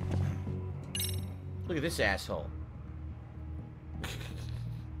 Look at this asshole.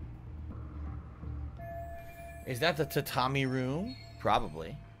 Is that the tatami room?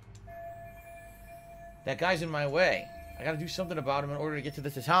 Probably. That guy's in my way. I gotta do something about him in order to get to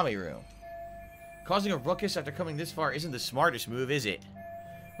the tatami room. Causing a ruckus after coming this far isn't the smartest move, is it?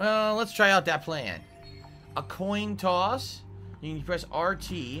 Well, let's try out that plan. A coin toss. You can press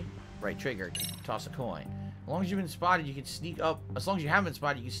RT, right trigger, to toss a coin. As long as you've been spotted, you can sneak up. As long as you haven't been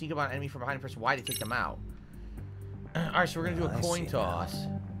spotted, you can sneak up on an enemy from behind and press Y to take them out. Alright, so we're gonna do a coin toss.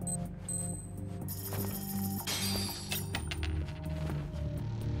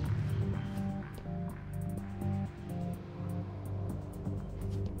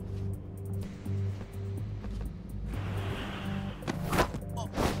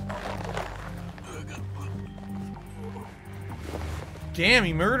 Damn,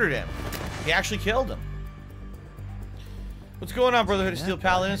 he murdered him. He actually killed him. What's going on, Brotherhood of Steel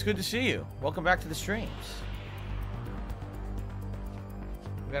Paladin? It's good to see you. Welcome back to the streams.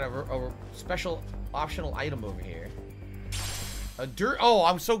 We got a special optional item over here. A dirt. Oh,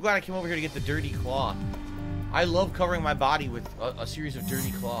 I'm so glad I came over here to get the dirty cloth. I love covering my body with a series of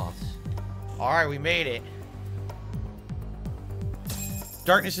dirty cloths. Alright, we made it.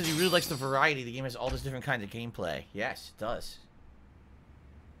 Darkness says he really likes the variety. The game has all this different kinds of gameplay. Yes, it does.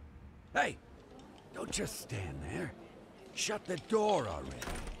 Hey, don't just stand there. Shut the door already.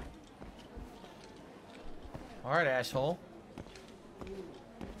 Alright, asshole.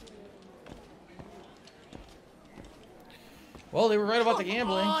 Well, they were right about the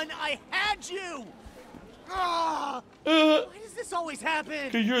gambling. Come on, I had you! Why does this always happen?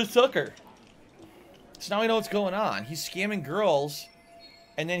 Because you're a sucker. So now we know what's going on. He's scamming girls,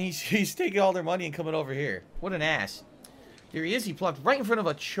 and then he's taking all their money and coming over here. What an ass. Here he is. He plucked right in front of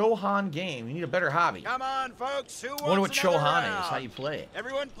a Chohan game. You need a better hobby. Come on, folks. Who wants I wonder what another Chohan round? is, how you play it.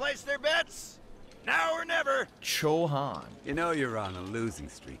 Everyone place their bets. Now or never. Chohan. You know you're on a losing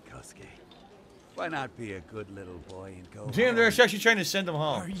streak, Kosuke. Why not be a good little boy and go Damn, home? they're actually trying to send him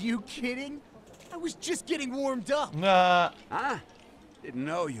home. Are you kidding? I was just getting warmed up. Nah. Huh? Didn't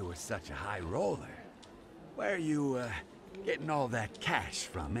know you were such a high roller. Where are you, getting all that cash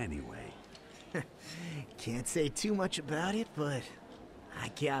from, anyway? Can't say too much about it, but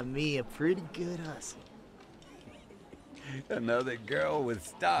I got me a pretty good hustle. Another girl with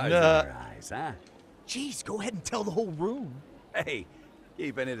stars in Nah. her eyes, huh? Jeez, go ahead and tell the whole room. Hey,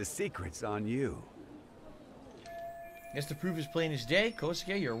 keeping it a secret's on you. Guess the proof is plain as day.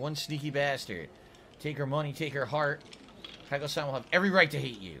 Kosuke, you're one sneaky bastard. Take her money, take her heart. Kago-san will have every right to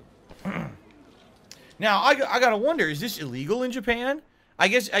hate you. Now, I gotta wonder, is this illegal in Japan? I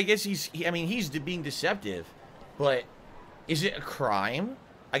guess he's being deceptive, but is it a crime?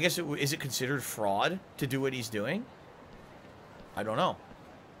 I guess is it considered fraud to do what he's doing? I don't know.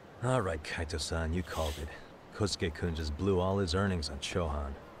 All right, Kaito-san, you called it. Kosuke-kun just blew all his earnings on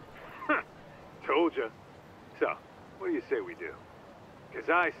Chohan. Told ya. So, what do you say we do? Because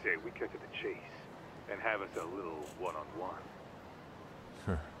I say we cut to the chase and have us a little one-on-one.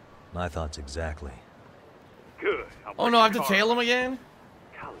 My thoughts exactly. Good. Oh no, I have to tail him again?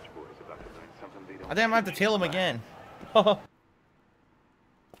 College boys about to learn something they don't. I think I might have to tail him again.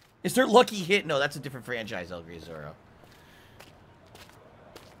 Is there Lucky Hit? No, that's a different franchise, El Grisoro.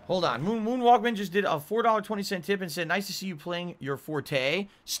 Hold on. Moonwalkman just did a $4.20 tip and said, nice to see you playing your forte.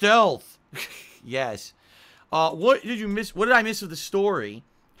 Stealth. Yes. What did you miss? What did I miss of the story?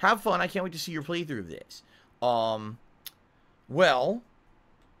 Have fun. I can't wait to see your playthrough of this. Well,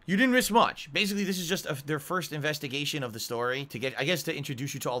 you didn't miss much. Basically, this is just their first investigation of the story to get, I guess, to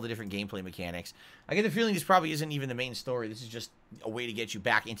introduce you to all the different gameplay mechanics. I get the feeling this probably isn't even the main story. This is just a way to get you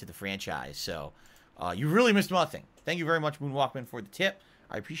back into the franchise. So, you really missed nothing. Thank you very much, Moonwalkman, for the tip.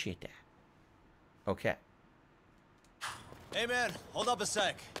 I appreciate that. Okay. Hey, man, hold up a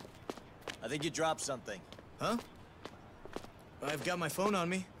sec. I think you dropped something. Huh? I've got my phone on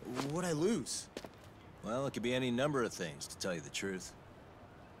me. What'd I lose? Well, it could be any number of things, to tell you the truth.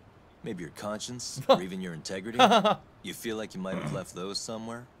 Maybe your conscience, or even your integrity. You feel like you might have left those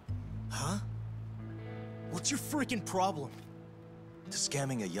somewhere? Huh? What's your freaking problem? Does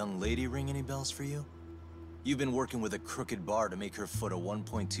scamming a young lady ring any bells for you? You've been working with a crooked bar to make her foot a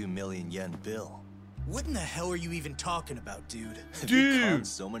 1.2 million yen bill. What in the hell are you even talking about, dude? Have you conned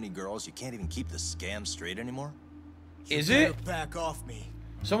so many girls you can't even keep the scam straight anymore? Is it? Back off me.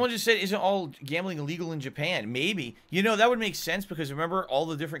 Someone just said, isn't all gambling illegal in Japan? Maybe. You know, that would make sense because remember all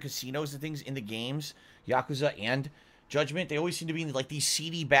the different casinos and things in the games, Yakuza and Judgment, they always seem to be in like these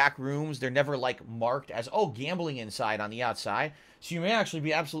seedy back rooms. They're never like marked as, oh, gambling inside on the outside. So you may actually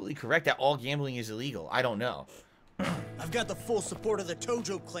be absolutely correct that all gambling is illegal. I don't know. I've got the full support of the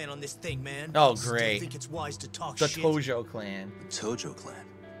Tojo clan on this thing, man. Oh, Still great. think it's wise to talk The shit. Tojo clan. The Tojo clan?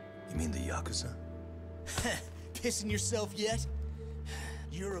 You mean the Yakuza? Pissing yourself yet?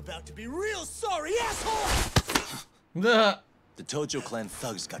 You're about to be real sorry, asshole! The Tojo clan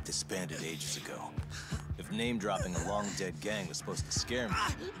thugs got disbanded ages ago. If name-dropping a long-dead gang was supposed to scare me,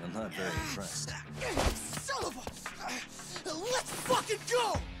 I'm not very impressed. Son of a... Let's fucking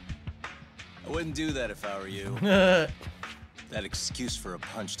go! I wouldn't do that if I were you. That excuse for a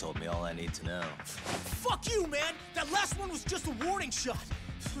punch told me all I need to know. Fuck you, man! That last one was just a warning shot!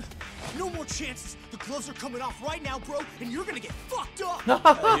 No more chances. The gloves are coming off right now, bro, and you're gonna get fucked up!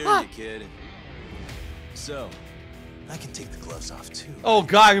 I hear you, kid. So, I can take the gloves off, too. Oh,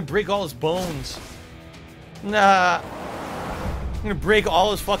 God, I can break all his bones. Nah. I'm gonna break all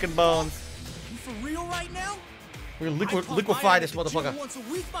his fucking bones. You for real right now? We're gonna liquefy this motherfucker. Once a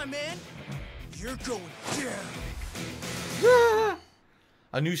week, my man. You're going down.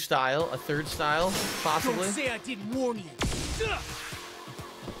 A new style, a third style, possibly. Don't say I didn't warn you.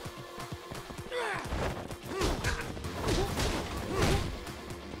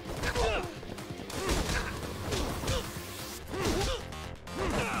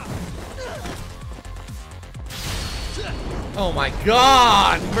 Oh my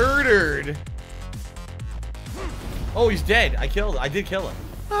God, murdered. Oh, he's dead. I did kill him.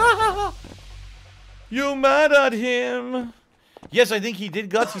 You mad at him? Yes, I think he did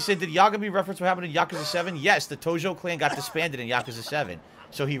guts. He said, did Yagami reference what happened in Yakuza 7? Yes, the Tojo clan got disbanded in Yakuza 7.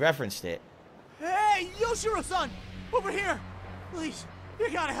 So he referenced it. Hey, Yoshiro-san! Over here! Please, you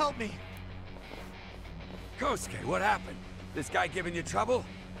gotta help me. Kosuke, what happened? This guy giving you trouble?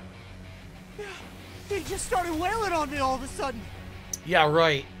 Yeah, he just started wailing on me all of a sudden. Yeah,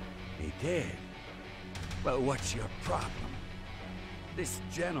 right. He did? Well, what's your problem? This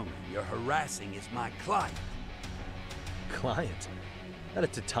gentleman you're harassing is my client. Client? That a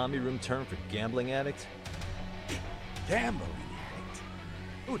tatami room term for gambling addict? Gambling addict?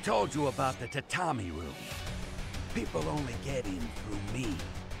 Who told you about the tatami room? People only get in through me.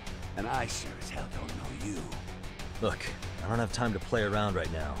 And I sure as hell don't know you. Look, I don't have time to play around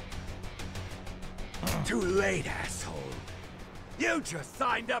right now. Too late, asshole. You just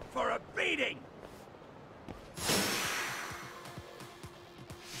signed up for a beating!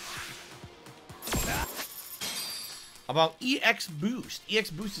 About EX Boost.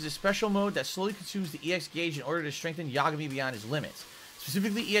 EX Boost is a special mode that slowly consumes the EX gauge in order to strengthen Yagami beyond his limits.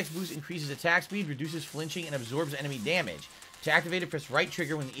 Specifically, EX Boost increases attack speed, reduces flinching, and absorbs enemy damage. To activate it, press right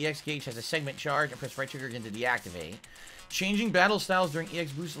trigger when the EX gauge has a segment charge, and press right trigger again to deactivate. Changing battle styles during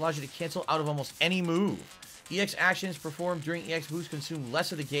EX Boost allows you to cancel out of almost any move. EX actions performed during EX Boost consume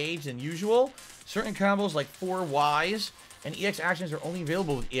less of the gauge than usual. Certain combos like 4 Ys and EX actions are only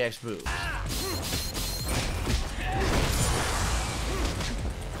available with EX Boost.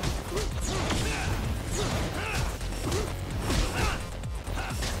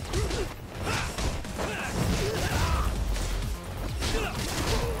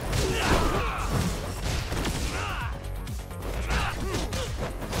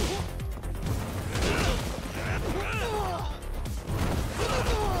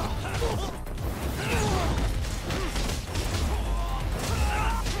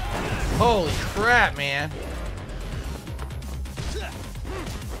 Holy crap, man.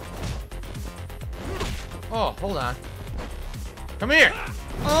 Oh, hold on. Come here.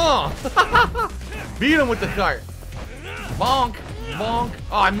 Oh. Beat him with the cart. Bonk. Bonk.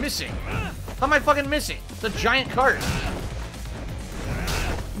 Oh, I'm missing. How am I fucking missing? It's a giant cart.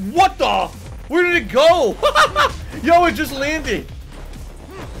 What the? Where did it go? Yo, it just landed.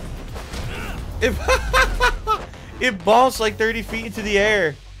 It bounced like 30 feet into the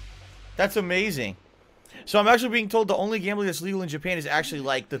air. That's amazing. So I'm actually being told the only gambling that's legal in Japan is actually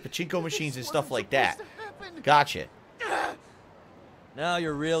like the pachinko machines and stuff like that. Gotcha. Now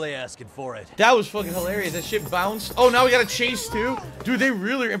you're really asking for it. That was fucking hilarious. That shit bounced. Oh, now we got a chase too? Dude, they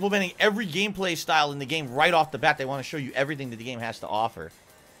really are implementing every gameplay style in the game right off the bat. They want to show you everything that the game has to offer.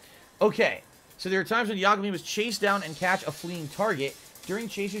 Okay, so there are times when Yagami must chase down and catch a fleeing target. During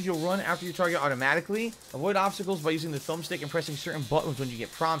chases, you'll run after your target automatically. Avoid obstacles by using the thumbstick and pressing certain buttons when you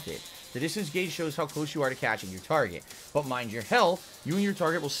get prompted. The distance gauge shows how close you are to catching your target. But mind your health, you and your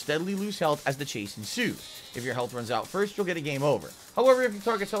target will steadily lose health as the chase ensues. If your health runs out first, you'll get a game over. However, if your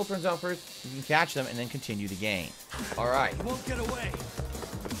target's health runs out first, you can catch them and then continue the game. Alright. You won't get away.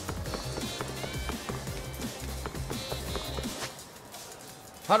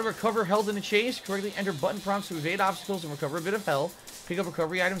 How to recover health in a chase. Correctly enter button prompts to evade obstacles and recover a bit of health. Pick up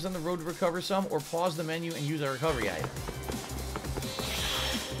recovery items on the road to recover some, or pause the menu and use a recovery item.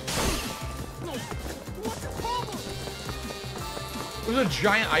 It was a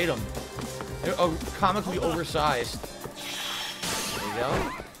giant item. Comically oversized. There you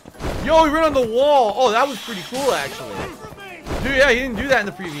go. Yo, he ran on the wall. Oh, that was pretty cool, actually. Dude, yeah, he didn't do that in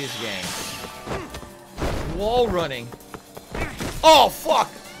the previous game. Wall running. Oh, fuck.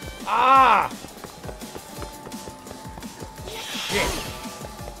 Ah. Shit.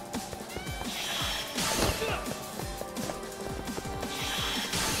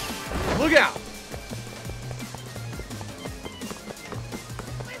 Look out.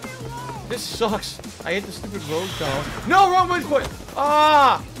 This sucks. I hate the stupid road cone. No, wrong way to put.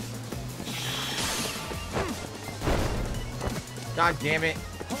 Ah! God damn it.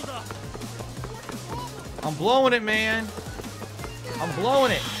 I'm blowing it, man. I'm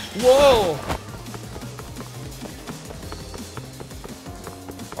blowing it. Whoa!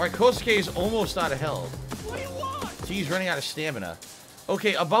 Alright, Kosuke is almost out of health. He's running out of stamina.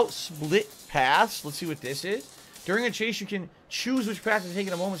 Okay, about split paths. Let's see what this is. During a chase, you can choose which path to take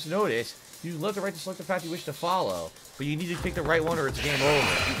in a moment's notice. Use left or right to select the path you wish to follow. But you need to pick the right one or it's game over.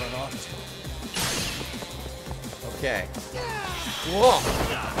 Okay. Whoa!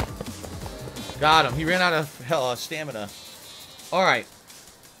 Got him. He ran out of stamina. Alright.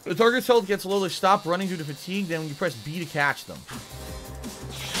 The target's health gets low. They stop running due to fatigue. Then you press B to catch them.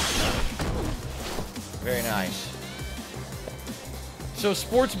 Very nice. So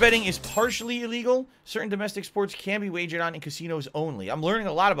sports betting is partially illegal. Certain domestic sports can be wagered on in casinos only. I'm learning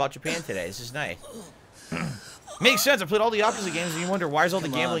a lot about Japan today. This is nice. Makes sense. I played all the Yakuza games and you wonder why is all the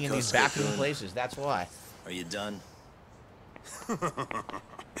gambling in these backroom places. That's why. Are you done?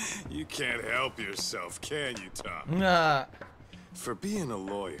 You can't help yourself, can you, Tom? Nah. For being a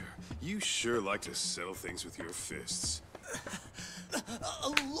lawyer, you sure like to settle things with your fists. A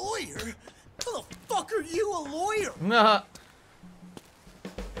lawyer? How the fuck are you a lawyer? Nah.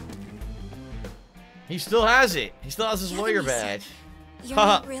 He still has it. He still has his Kevin, lawyer you said badge. You're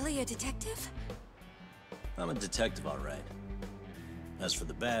not really a detective? I'm a detective, all right. As for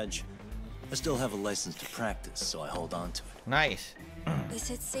the badge, I still have a license to practice, so I hold on to it. Nice. Is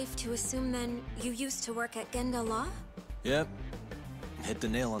it safe to assume then you used to work at Genda Law? Yep. Hit the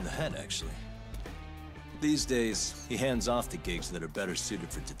nail on the head, actually. These days, he hands off to gigs that are better suited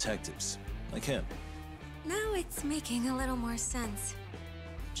for detectives, like him. Now it's making a little more sense.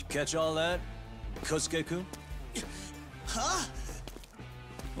 Did you catch all that, Kosuke-kun? Huh?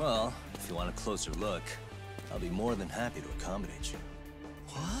 Well, if you want a closer look, I'll be more than happy to accommodate you.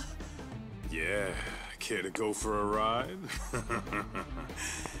 What? Yeah, care to go for a ride?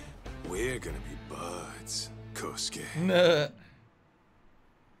 We're gonna be buds, Kosuke. Nah.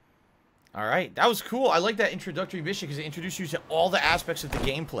 All right, that was cool. I like that introductory mission because it introduced you to all the aspects of the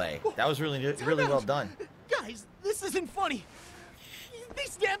gameplay. That was really well done. Guys, this isn't funny.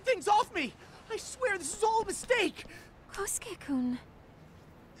 These damn things off me. I swear this is all a mistake. Kosuke-kun.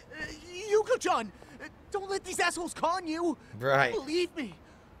 Yuko-chan, don't let these assholes con you. Right. Believe me,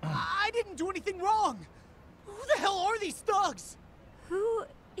 I didn't do anything wrong. Who the hell are these thugs? Who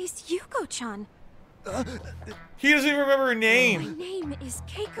is Yuko-chan? He doesn't even remember her My name. name is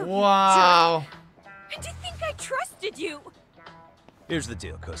Keiko. Wow. And to think I trusted you. Here's the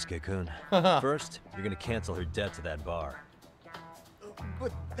deal, Kosuke-kun. First, you're gonna cancel her debt to that bar.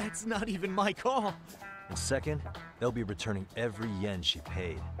 But that's not even my call. And second, they'll be returning every yen she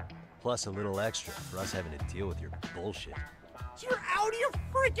paid. Plus a little extra for us having to deal with your bullshit. You're out of your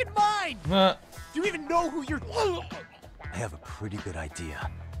freaking mind. Do you even know who you're... I have a pretty good idea.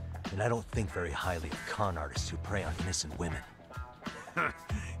 And I don't think very highly of con artists who prey on innocent women.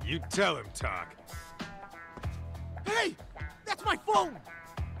 You tell him, Talk. Hey, that's my phone.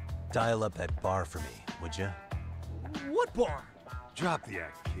 Dial up that bar for me, would ya? What bar? Drop the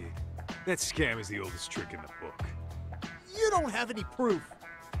act, kid. That scam is the oldest trick in the book. You don't have any proof.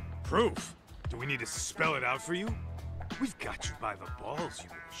 Proof? Do we need to spell it out for you? We've got you by the balls, you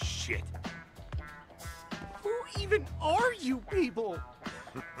little shit. Who even are you people?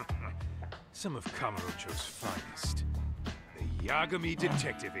 Some of Kamurocho's finest. The Yagami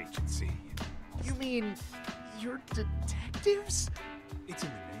Detective Agency. You mean you're detectives? It's in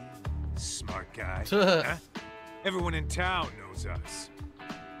the name. Smart guy. Huh? Everyone in town knows us.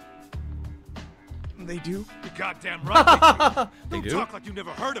 They do? You're goddamn right They Don't do? talk like you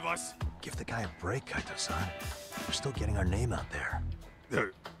never heard of us. Give the guy a break, Kaito-san. We're still getting our name out there.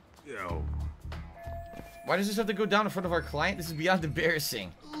 Yo. Why does this have to go down in front of our client? This is beyond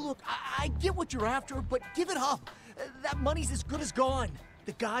embarrassing. Look, I get what you're after, but give it up. That money's as good as gone.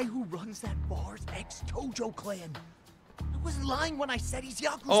 The guy who runs that bar's ex-Tojo clan. I wasn't lying when I said he's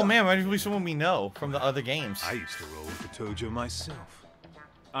Yakuza. Oh man, might be someone we know from the other games. I used to roll with the Tojo myself.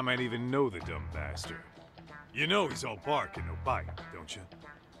 I might even know the dumb bastard. You know he's all bark and no bite, don't you?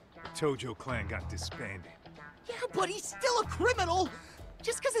 The Tojo clan got disbanded. Yeah, but he's still a criminal.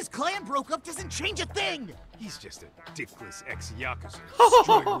 Just because his clan broke up doesn't change a thing. He's just a dickless ex-Yakuza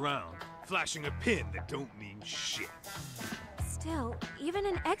strolling around, flashing a pin that don't mean shit. Still, even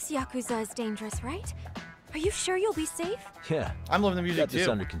an ex-Yakuza is dangerous, right? Are you sure you'll be safe? Yeah. I'm loving the music Got this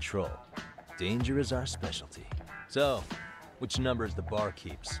too. under control. Danger is our specialty. So, which numbers the bar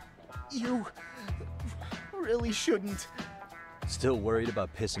keeps? You really shouldn't. Still worried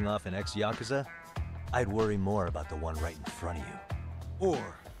about pissing off an ex-Yakuza? I'd worry more about the one right in front of you.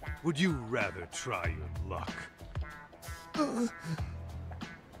 Or would you rather try your luck?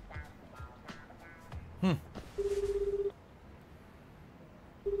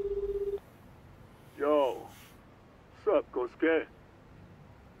 Yo, what's up, Kosuke?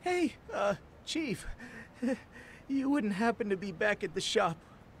 Hey, Chief. You wouldn't happen to be back at the shop,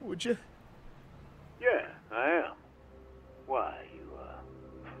 would you? Yeah, I am. Why, you,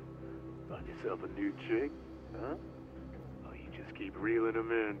 found yourself a new chick, huh? Oh, you just keep reeling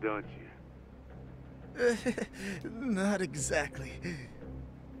them in, don't you? Not exactly.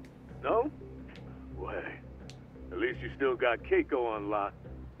 No? Well, hey, at least you still got Keiko on lock.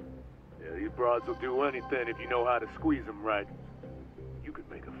 Yeah, these broads will do anything if you know how to squeeze them right. You could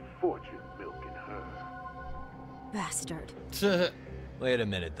make a fortune milking her. Bastard. Wait a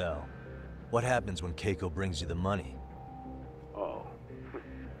minute, though. What happens when Keiko brings you the money? Oh,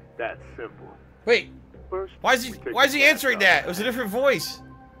 that's simple. Wait, First, why is he answering that? It was a different voice.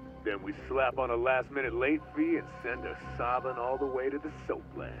 Then we slap on a last-minute late fee and send her sobbing all the way to the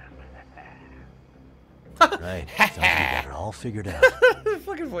soapland. Right. Sounds like you got it all figured out.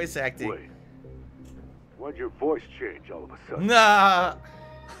 Fucking voice acting. Wait. Why'd your voice change all of a sudden? Nah.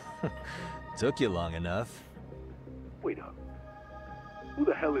 Took you long enough. Wait up. Who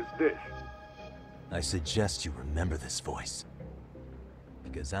the hell is this? I suggest you remember this voice.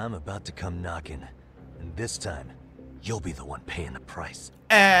 Because I'm about to come knocking, and this time, you'll be the one paying the price.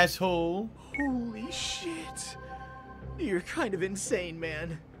 Asshole. Holy shit. You're kind of insane,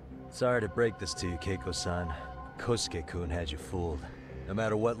 man. Sorry to break this to you, Keiko-san. Kosuke-kun had you fooled. No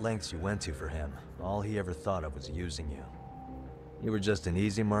matter what lengths you went to for him, all he ever thought of was using you. You were just an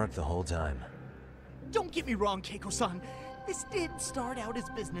easy mark the whole time. Don't get me wrong, Keiko-san. This did start out as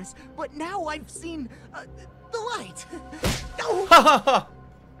business, but now I've seen the light. No!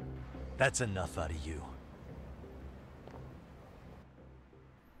 That's enough out of you.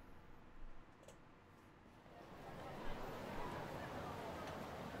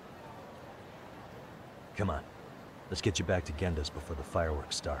 Come on. Let's get you back to Genda's before the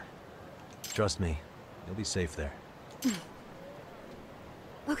fireworks start. Trust me, you'll be safe there.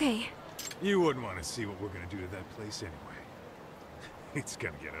 Okay. You wouldn't want to see what we're gonna do to that place anyway. It's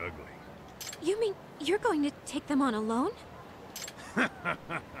gonna get ugly. You mean you're going to take them on alone?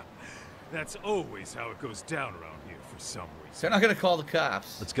 That's always how it goes down around here for some reason. They're not gonna call the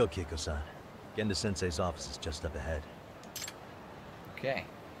cops. Let's go, Keiko-san. Genda-sensei's office is just up ahead. Okay.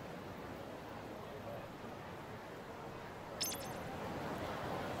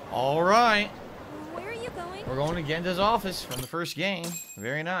 All right. Where are you going? We're going to Genda's office from the first game.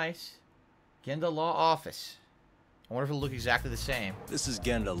 Very nice. Genda Law Office. I wonder if it'll look exactly the same. This is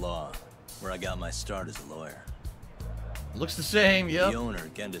Genda Law, where I got my start as a lawyer. Looks the same, yep. The owner,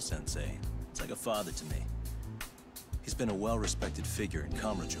 Genda-sensei, it's like a father to me. He's been a well-respected figure in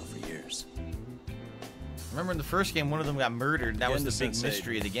Kamurocho for years. Remember in the first game, one of them got murdered. That was the big Genda-sensei.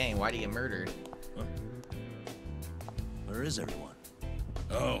 mystery of the game. Why'd he get murdered? Where is everyone?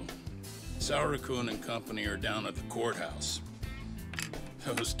 Oh, Saura-kun and company are down at the courthouse.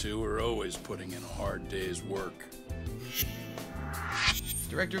 Those two are always putting in a hard day's work.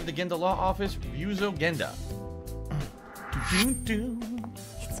 Director of the Genda Law Office, Ryuzo Genda.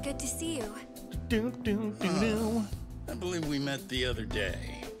 It's good to see you. I believe we met the other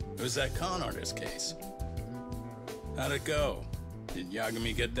day. It was that con artist case. How'd it go? Did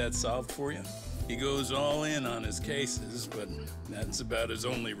Yagami get that solved for you? He goes all in on his cases, but that's about his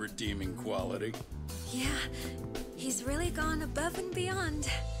only redeeming quality. Yeah, he's really gone above and beyond.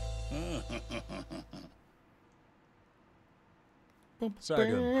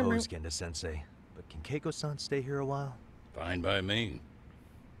 Sorry to impose, Genda-sensei, but can Keiko-san stay here a while? Fine by me.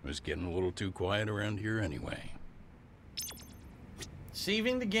 It was getting a little too quiet around here anyway.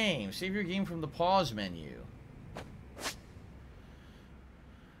 Saving the game. Save your game from the pause menu.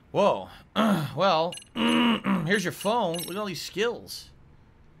 Whoa. Well, here's your phone. Look at all these skills.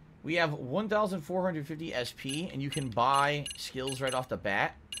 We have 1,450 SP, and you can buy skills right off the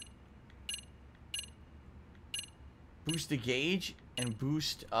bat. Boost the gauge and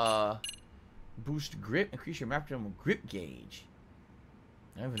boost grip. Increase your maximum grip gauge.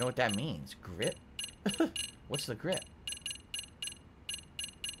 I don't even know what that means. Grip? What's the grip?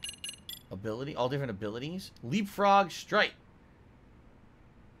 Ability? All different abilities. Leapfrog strike.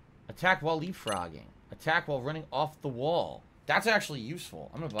 Attack while leapfrogging. Attack while running off the wall. That's actually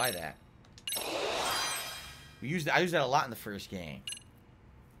useful. I'm gonna buy that. I used that a lot in the first game.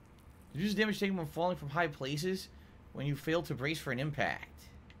 Reduce damage taken when falling from high places when you fail to brace for an impact.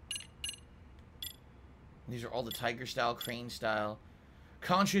 These are all the tiger style, crane style.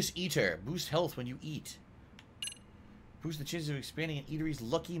 Conscious Eater. Boost health when you eat. Boost the chances of expanding an eatery's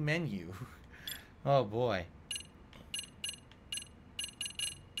lucky menu. Oh boy.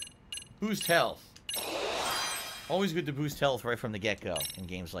 Boost health. Always good to boost health right from the get-go in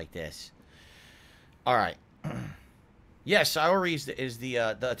games like this. Alright. Yes, Saori is the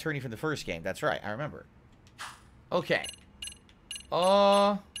attorney from the first game. That's right, I remember. Okay.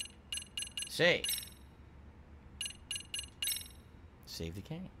 Save. Save the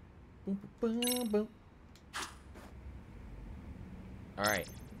game. Boom, boom, boom, boom. Alright.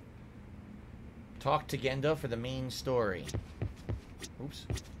 Talk to Genda for the main story. Oops.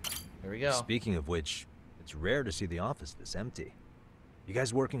 There we go. Speaking of which, it's rare to see the office this empty. You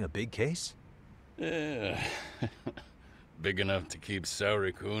guys working a big case? Yeah. Big enough to keep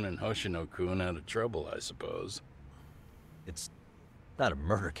Saori-kun and Hoshino-kun out of trouble, I suppose. It's not a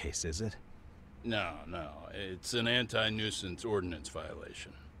murder case, is it? No. It's an anti-nuisance ordinance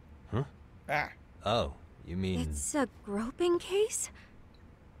violation. Huh? Ah. Oh, you mean... It's a groping case?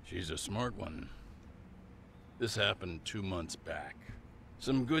 She's a smart one. This happened 2 months back.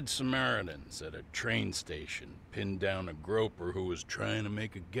 Some good Samaritans at a train station pinned down a groper who was trying to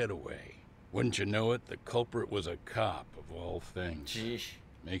make a getaway. Wouldn't you know it, the culprit was a cop, of all things. Jeez.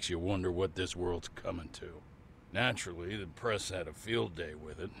 Makes you wonder what this world's coming to. Naturally, the press had a field day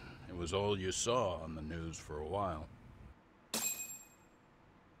with it. It was all you saw on the news for a while.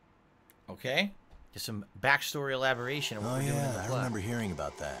 Okay. Just some backstory elaboration of what we're doing in the plot. I remember hearing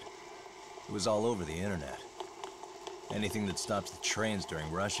about that. It was all over the internet. Anything that stops the trains during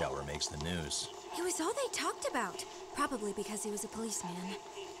rush hour makes the news. It was all they talked about. Probably because he was a policeman.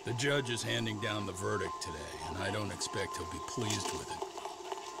 The judge is handing down the verdict today, and I don't expect he'll be pleased with it.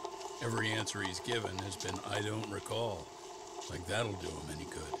 Every answer he's given has been, I don't recall. Like that'll do him any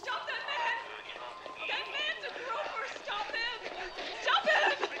good. Stop that man! That man's a groper! Stop him! Stop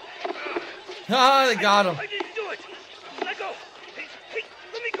him! Ah, they got him. I didn't do it! Let go! Hey,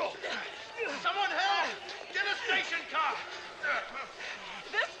 let me go! Someone help! Get a station car!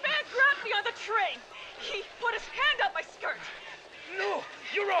 This man grabbed me on the train! He put his hand up my skirt! No!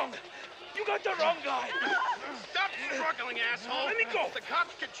 You're wrong! You got the wrong guy! Stop struggling, asshole! Let me go! The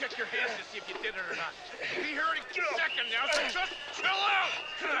cops can check your hands to see if you did it or not. We'll be here any second now, so just chill out!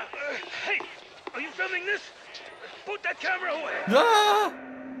 Hey! Are you filming this? Put that camera away! Ah!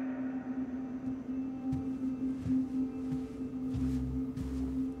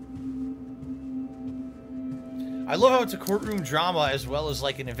 I love how it's a courtroom drama as well as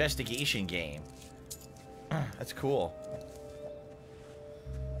like an investigation game. That's cool.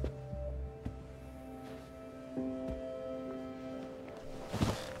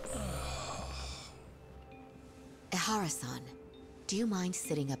 Ehara-san, do you mind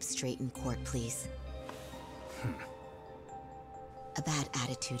sitting up straight in court, please? A bad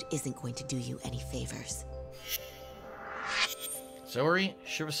attitude isn't going to do you any favors. Zoe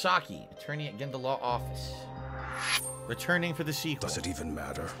Shirasaki, attorney at Genda Law Office. Returning for the sequel. Does it even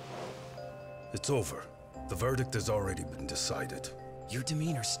matter? It's over. The verdict has already been decided. Your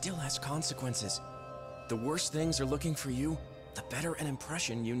demeanor still has consequences. The worse things are looking for you, the better an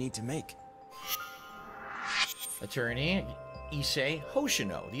impression you need to make. Attorney Issei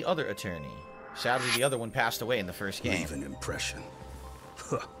Hoshino, the other attorney. Sadly, the other one passed away in the first game. Leave an impression.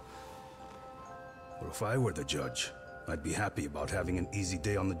 Well, if I were the judge, I'd be happy about having an easy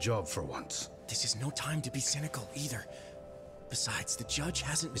day on the job for once. This is no time to be cynical, either. Besides, the judge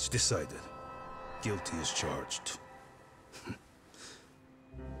hasn't... It's decided. Guilty is charged.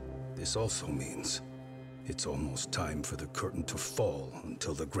 This also means it's almost time for the curtain to fall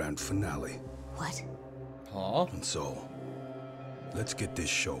until the grand finale. What? Huh? And so, let's get this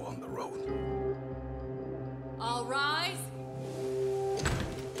show on the road. All rise.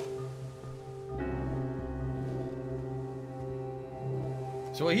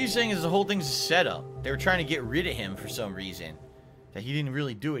 So what he's saying is the whole thing's a setup. They were trying to get rid of him for some reason. That he didn't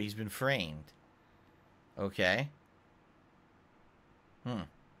really do it. He's been framed. Okay.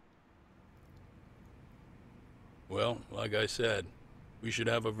 Well, like I said, we should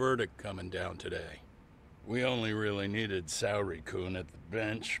have a verdict coming down today. We only really needed Saori-kun at the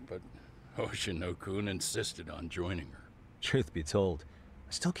bench, but Hoshino-kun insisted on joining her. Truth be told,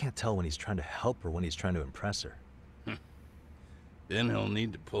 I still can't tell when he's trying to help her when he's trying to impress her. Then he'll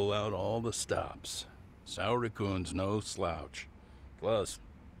need to pull out all the stops. Saori-kun's no slouch. Plus,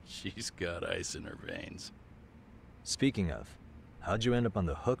 she's got ice in her veins. Speaking of, how'd you end up on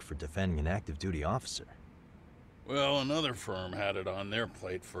the hook for defending an active duty officer? Well, another firm had it on their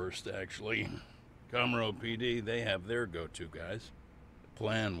plate first, actually. Comro PD, they have their go-to guys. The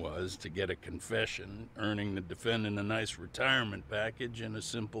plan was to get a confession, earning the defendant a nice retirement package and a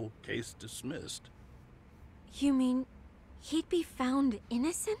simple case dismissed. You mean he'd be found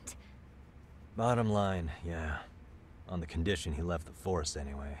innocent? Bottom line, yeah. On the condition he left the force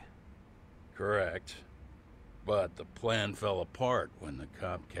anyway. Correct. But the plan fell apart when the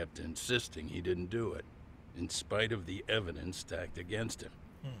cop kept insisting he didn't do it, in spite of the evidence stacked against him.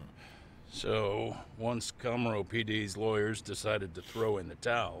 So, once Comro PD's lawyers decided to throw in the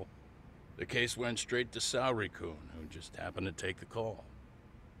towel, the case went straight to Saori-kun, who just happened to take the call.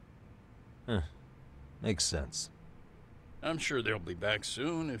 Makes sense. I'm sure they'll be back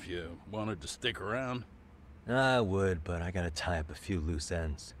soon if you wanted to stick around. I would, but I gotta tie up a few loose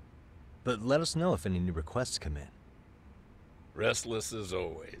ends. But let us know if any new requests come in. Restless as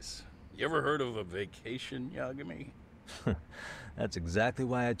always. You ever heard of a vacation, Yagami? That's exactly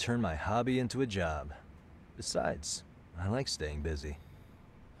why I turned my hobby into a job. Besides, I like staying busy.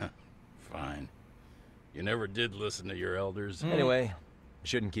 Fine. You never did listen to your elders. Anyway, I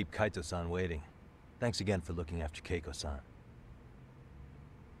shouldn't keep Kaito-san waiting. Thanks again for looking after Keiko-san.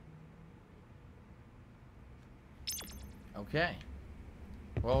 Okay.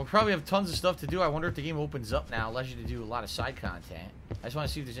 Well, we'll probably have tons of stuff to do. I wonder if the game opens up now, allows you to do a lot of side content. I just want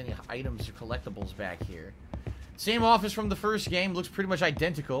to see if there's any items or collectibles back here. Same office from the first game. Looks pretty much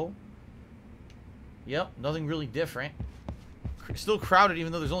identical. Yep, nothing really different. Still crowded,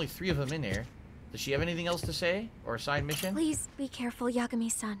 even though there's only 3 of them in there. Does she have anything else to say? Or a side mission? Please be careful,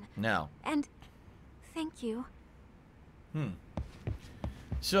 Yagami-san. No. And thank you.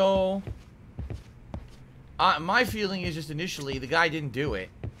 So, my feeling is just initially, the guy didn't do it.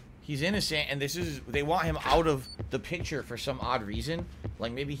 He's innocent, and they want him out of the picture for some odd reason.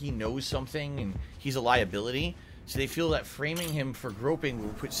 Like, maybe he knows something, and he's a liability. So they feel that framing him for groping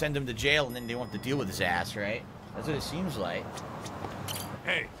will send him to jail, and then they won't have to deal with his ass, right? That's what it seems like.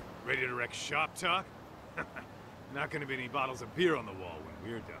 Hey, ready to wreck shop talk? Not gonna be any bottles of beer on the wall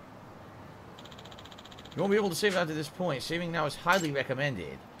when we're done. You won't be able to save after this point. Saving now is highly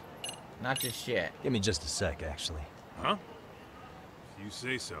recommended. Not just yet. Give me just a sec, actually. Huh? If you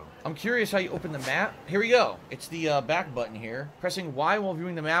say so. I'm curious how you open the map. Here we go. It's the back button here. Pressing Y while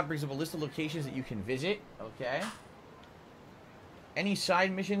viewing the map brings up a list of locations that you can visit. Okay. Any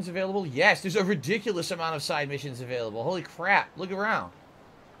side missions available? Yes, there's a ridiculous amount of side missions available. Holy crap. Look around.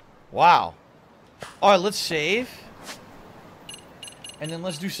 Wow. Alright, let's save. And then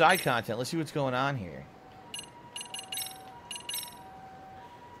let's do side content. Let's see what's going on here.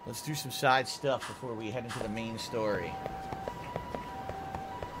 Let's do some side stuff before we head into the main story.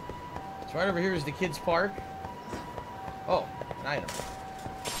 So right over here is the kids' park. Oh, an item.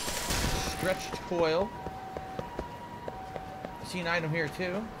 Stretched coil. I see an item here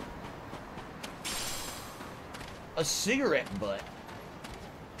too. A cigarette butt.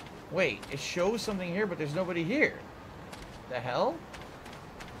 Wait, it shows something here, but there's nobody here. The hell?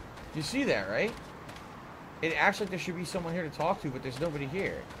 You see that, right? It acts like there should be someone here to talk to, but there's nobody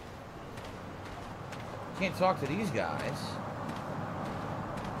here. Can't talk to these guys.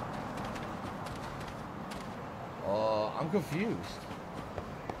 I'm confused.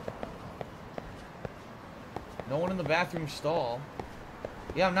 No one in the bathroom stall.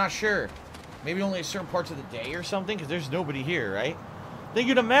 Yeah, I'm not sure. Maybe only at certain parts of the day or something, because there's nobody here, right? Thank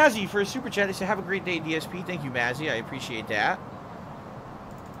you to Mazzy for a super chat. They said, have a great day, DSP. Thank you, Mazzy. I appreciate that.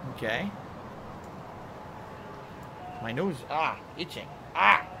 Okay. My nose, itching.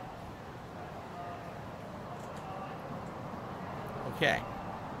 Okay.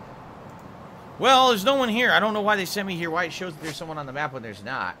 Well, there's no one here. I don't know why they sent me here, why it shows that there's someone on the map when there's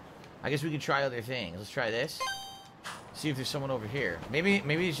not. I guess we can try other things. Let's try this. See if there's someone over here. Maybe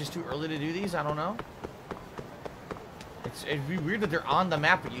it's just too early to do these. I don't know. It'd be weird that they're on the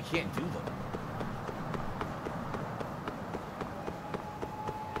map, but you can't do them.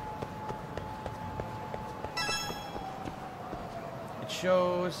 It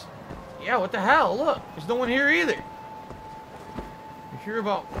shows... Yeah, what the hell? Look, there's no one here either. You hear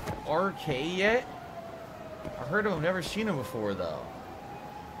about RK yet? I've heard of him, never seen him before, though.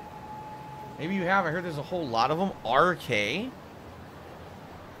 Maybe you have. I heard there's a whole lot of them. RK?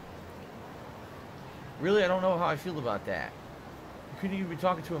 Really, I don't know how I feel about that. You couldn't even be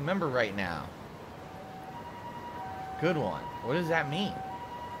talking to a member right now. Good one. What does that mean?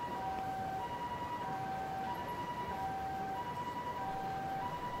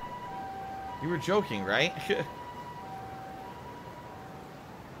 You were joking, right?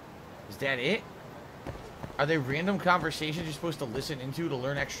 Is that it? Are they random conversations you're supposed to listen into to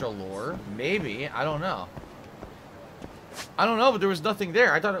learn extra lore? Maybe. I don't know. I don't know, but there was nothing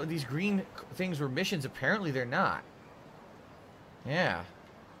there. I thought these green things were missions. Apparently they're not. Yeah.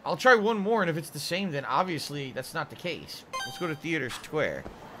 I'll try one more, and if it's the same, then obviously that's not the case. Let's go to Theater Square.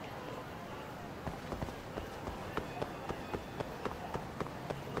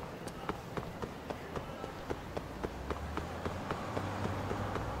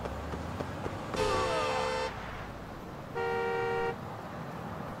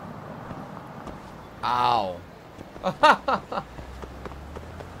 Ow.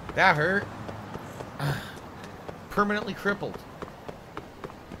 That hurt. Permanently crippled.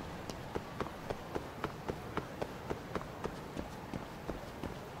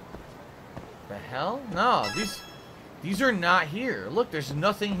 The hell? No, these are not here. Look, there's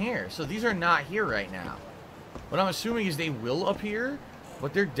nothing here. So these are not here right now. What I'm assuming is they will appear,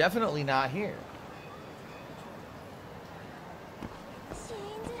 but they're definitely not here.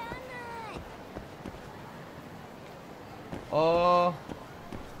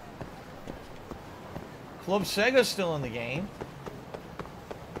 Club Sega's still in the game.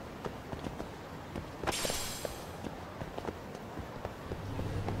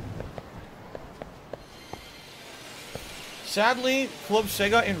 Sadly, Club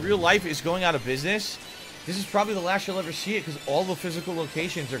Sega in real life is going out of business. This is probably the last you'll ever see it because all the physical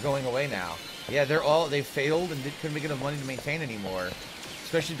locations are going away now. Yeah, they failed and couldn't make enough money to maintain anymore,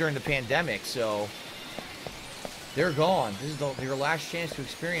 especially during the pandemic. So they're gone. This is your last chance to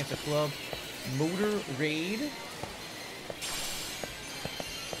experience a club motor raid.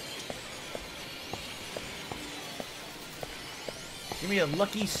 Give me a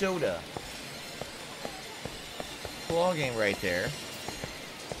lucky soda. Claw game right there.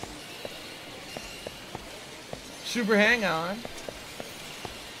 Super Hang-On,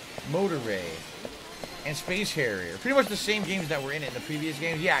 Motor Raid, and Space Harrier. Pretty much the same games that were in it in the previous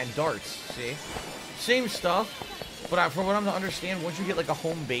games. Yeah, and darts, see? Same stuff, but from what I'm to understand, once you get like a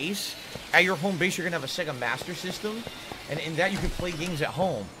home base, at your home base you're going to have a Sega Master System, and in that you can play games at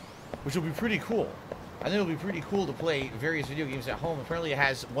home, which will be pretty cool. I think it'll be pretty cool to play various video games at home. Apparently it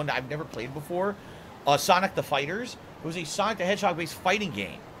has one that I've never played before, Sonic the Fighters. It was a Sonic the Hedgehog-based fighting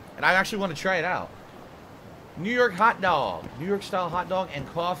game, and I actually want to try it out. New York hot dog, New York style hot dog and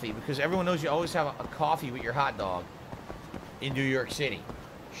coffee, because everyone knows you always have a coffee with your hot dog in New York City.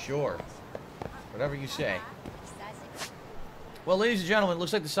 Sure, whatever you say. Well, ladies and gentlemen, it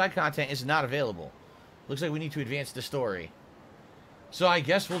looks like the side content is not available. Looks like we need to advance the story. So I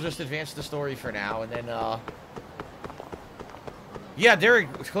guess we'll just advance the story for now, and then, yeah,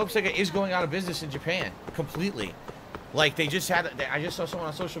 Club Sega is going out of business in Japan, completely. Like, they just had, I just saw someone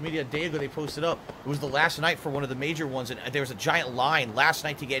on social media a day ago, they posted up, it was the last night for one of the major ones, and there was a giant line last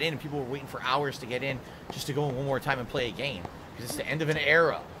night to get in, and people were waiting for hours to get in just to go in one more time and play a game. Because it's the end of an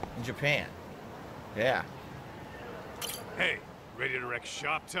era in Japan. Yeah. Hey, ready to wreck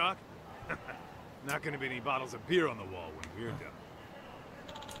shop talk? Not gonna be any bottles of beer on the wall when we're done.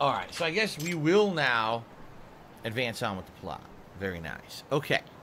 Alright, so I guess we will now advance on with the plot. Very nice. Okay.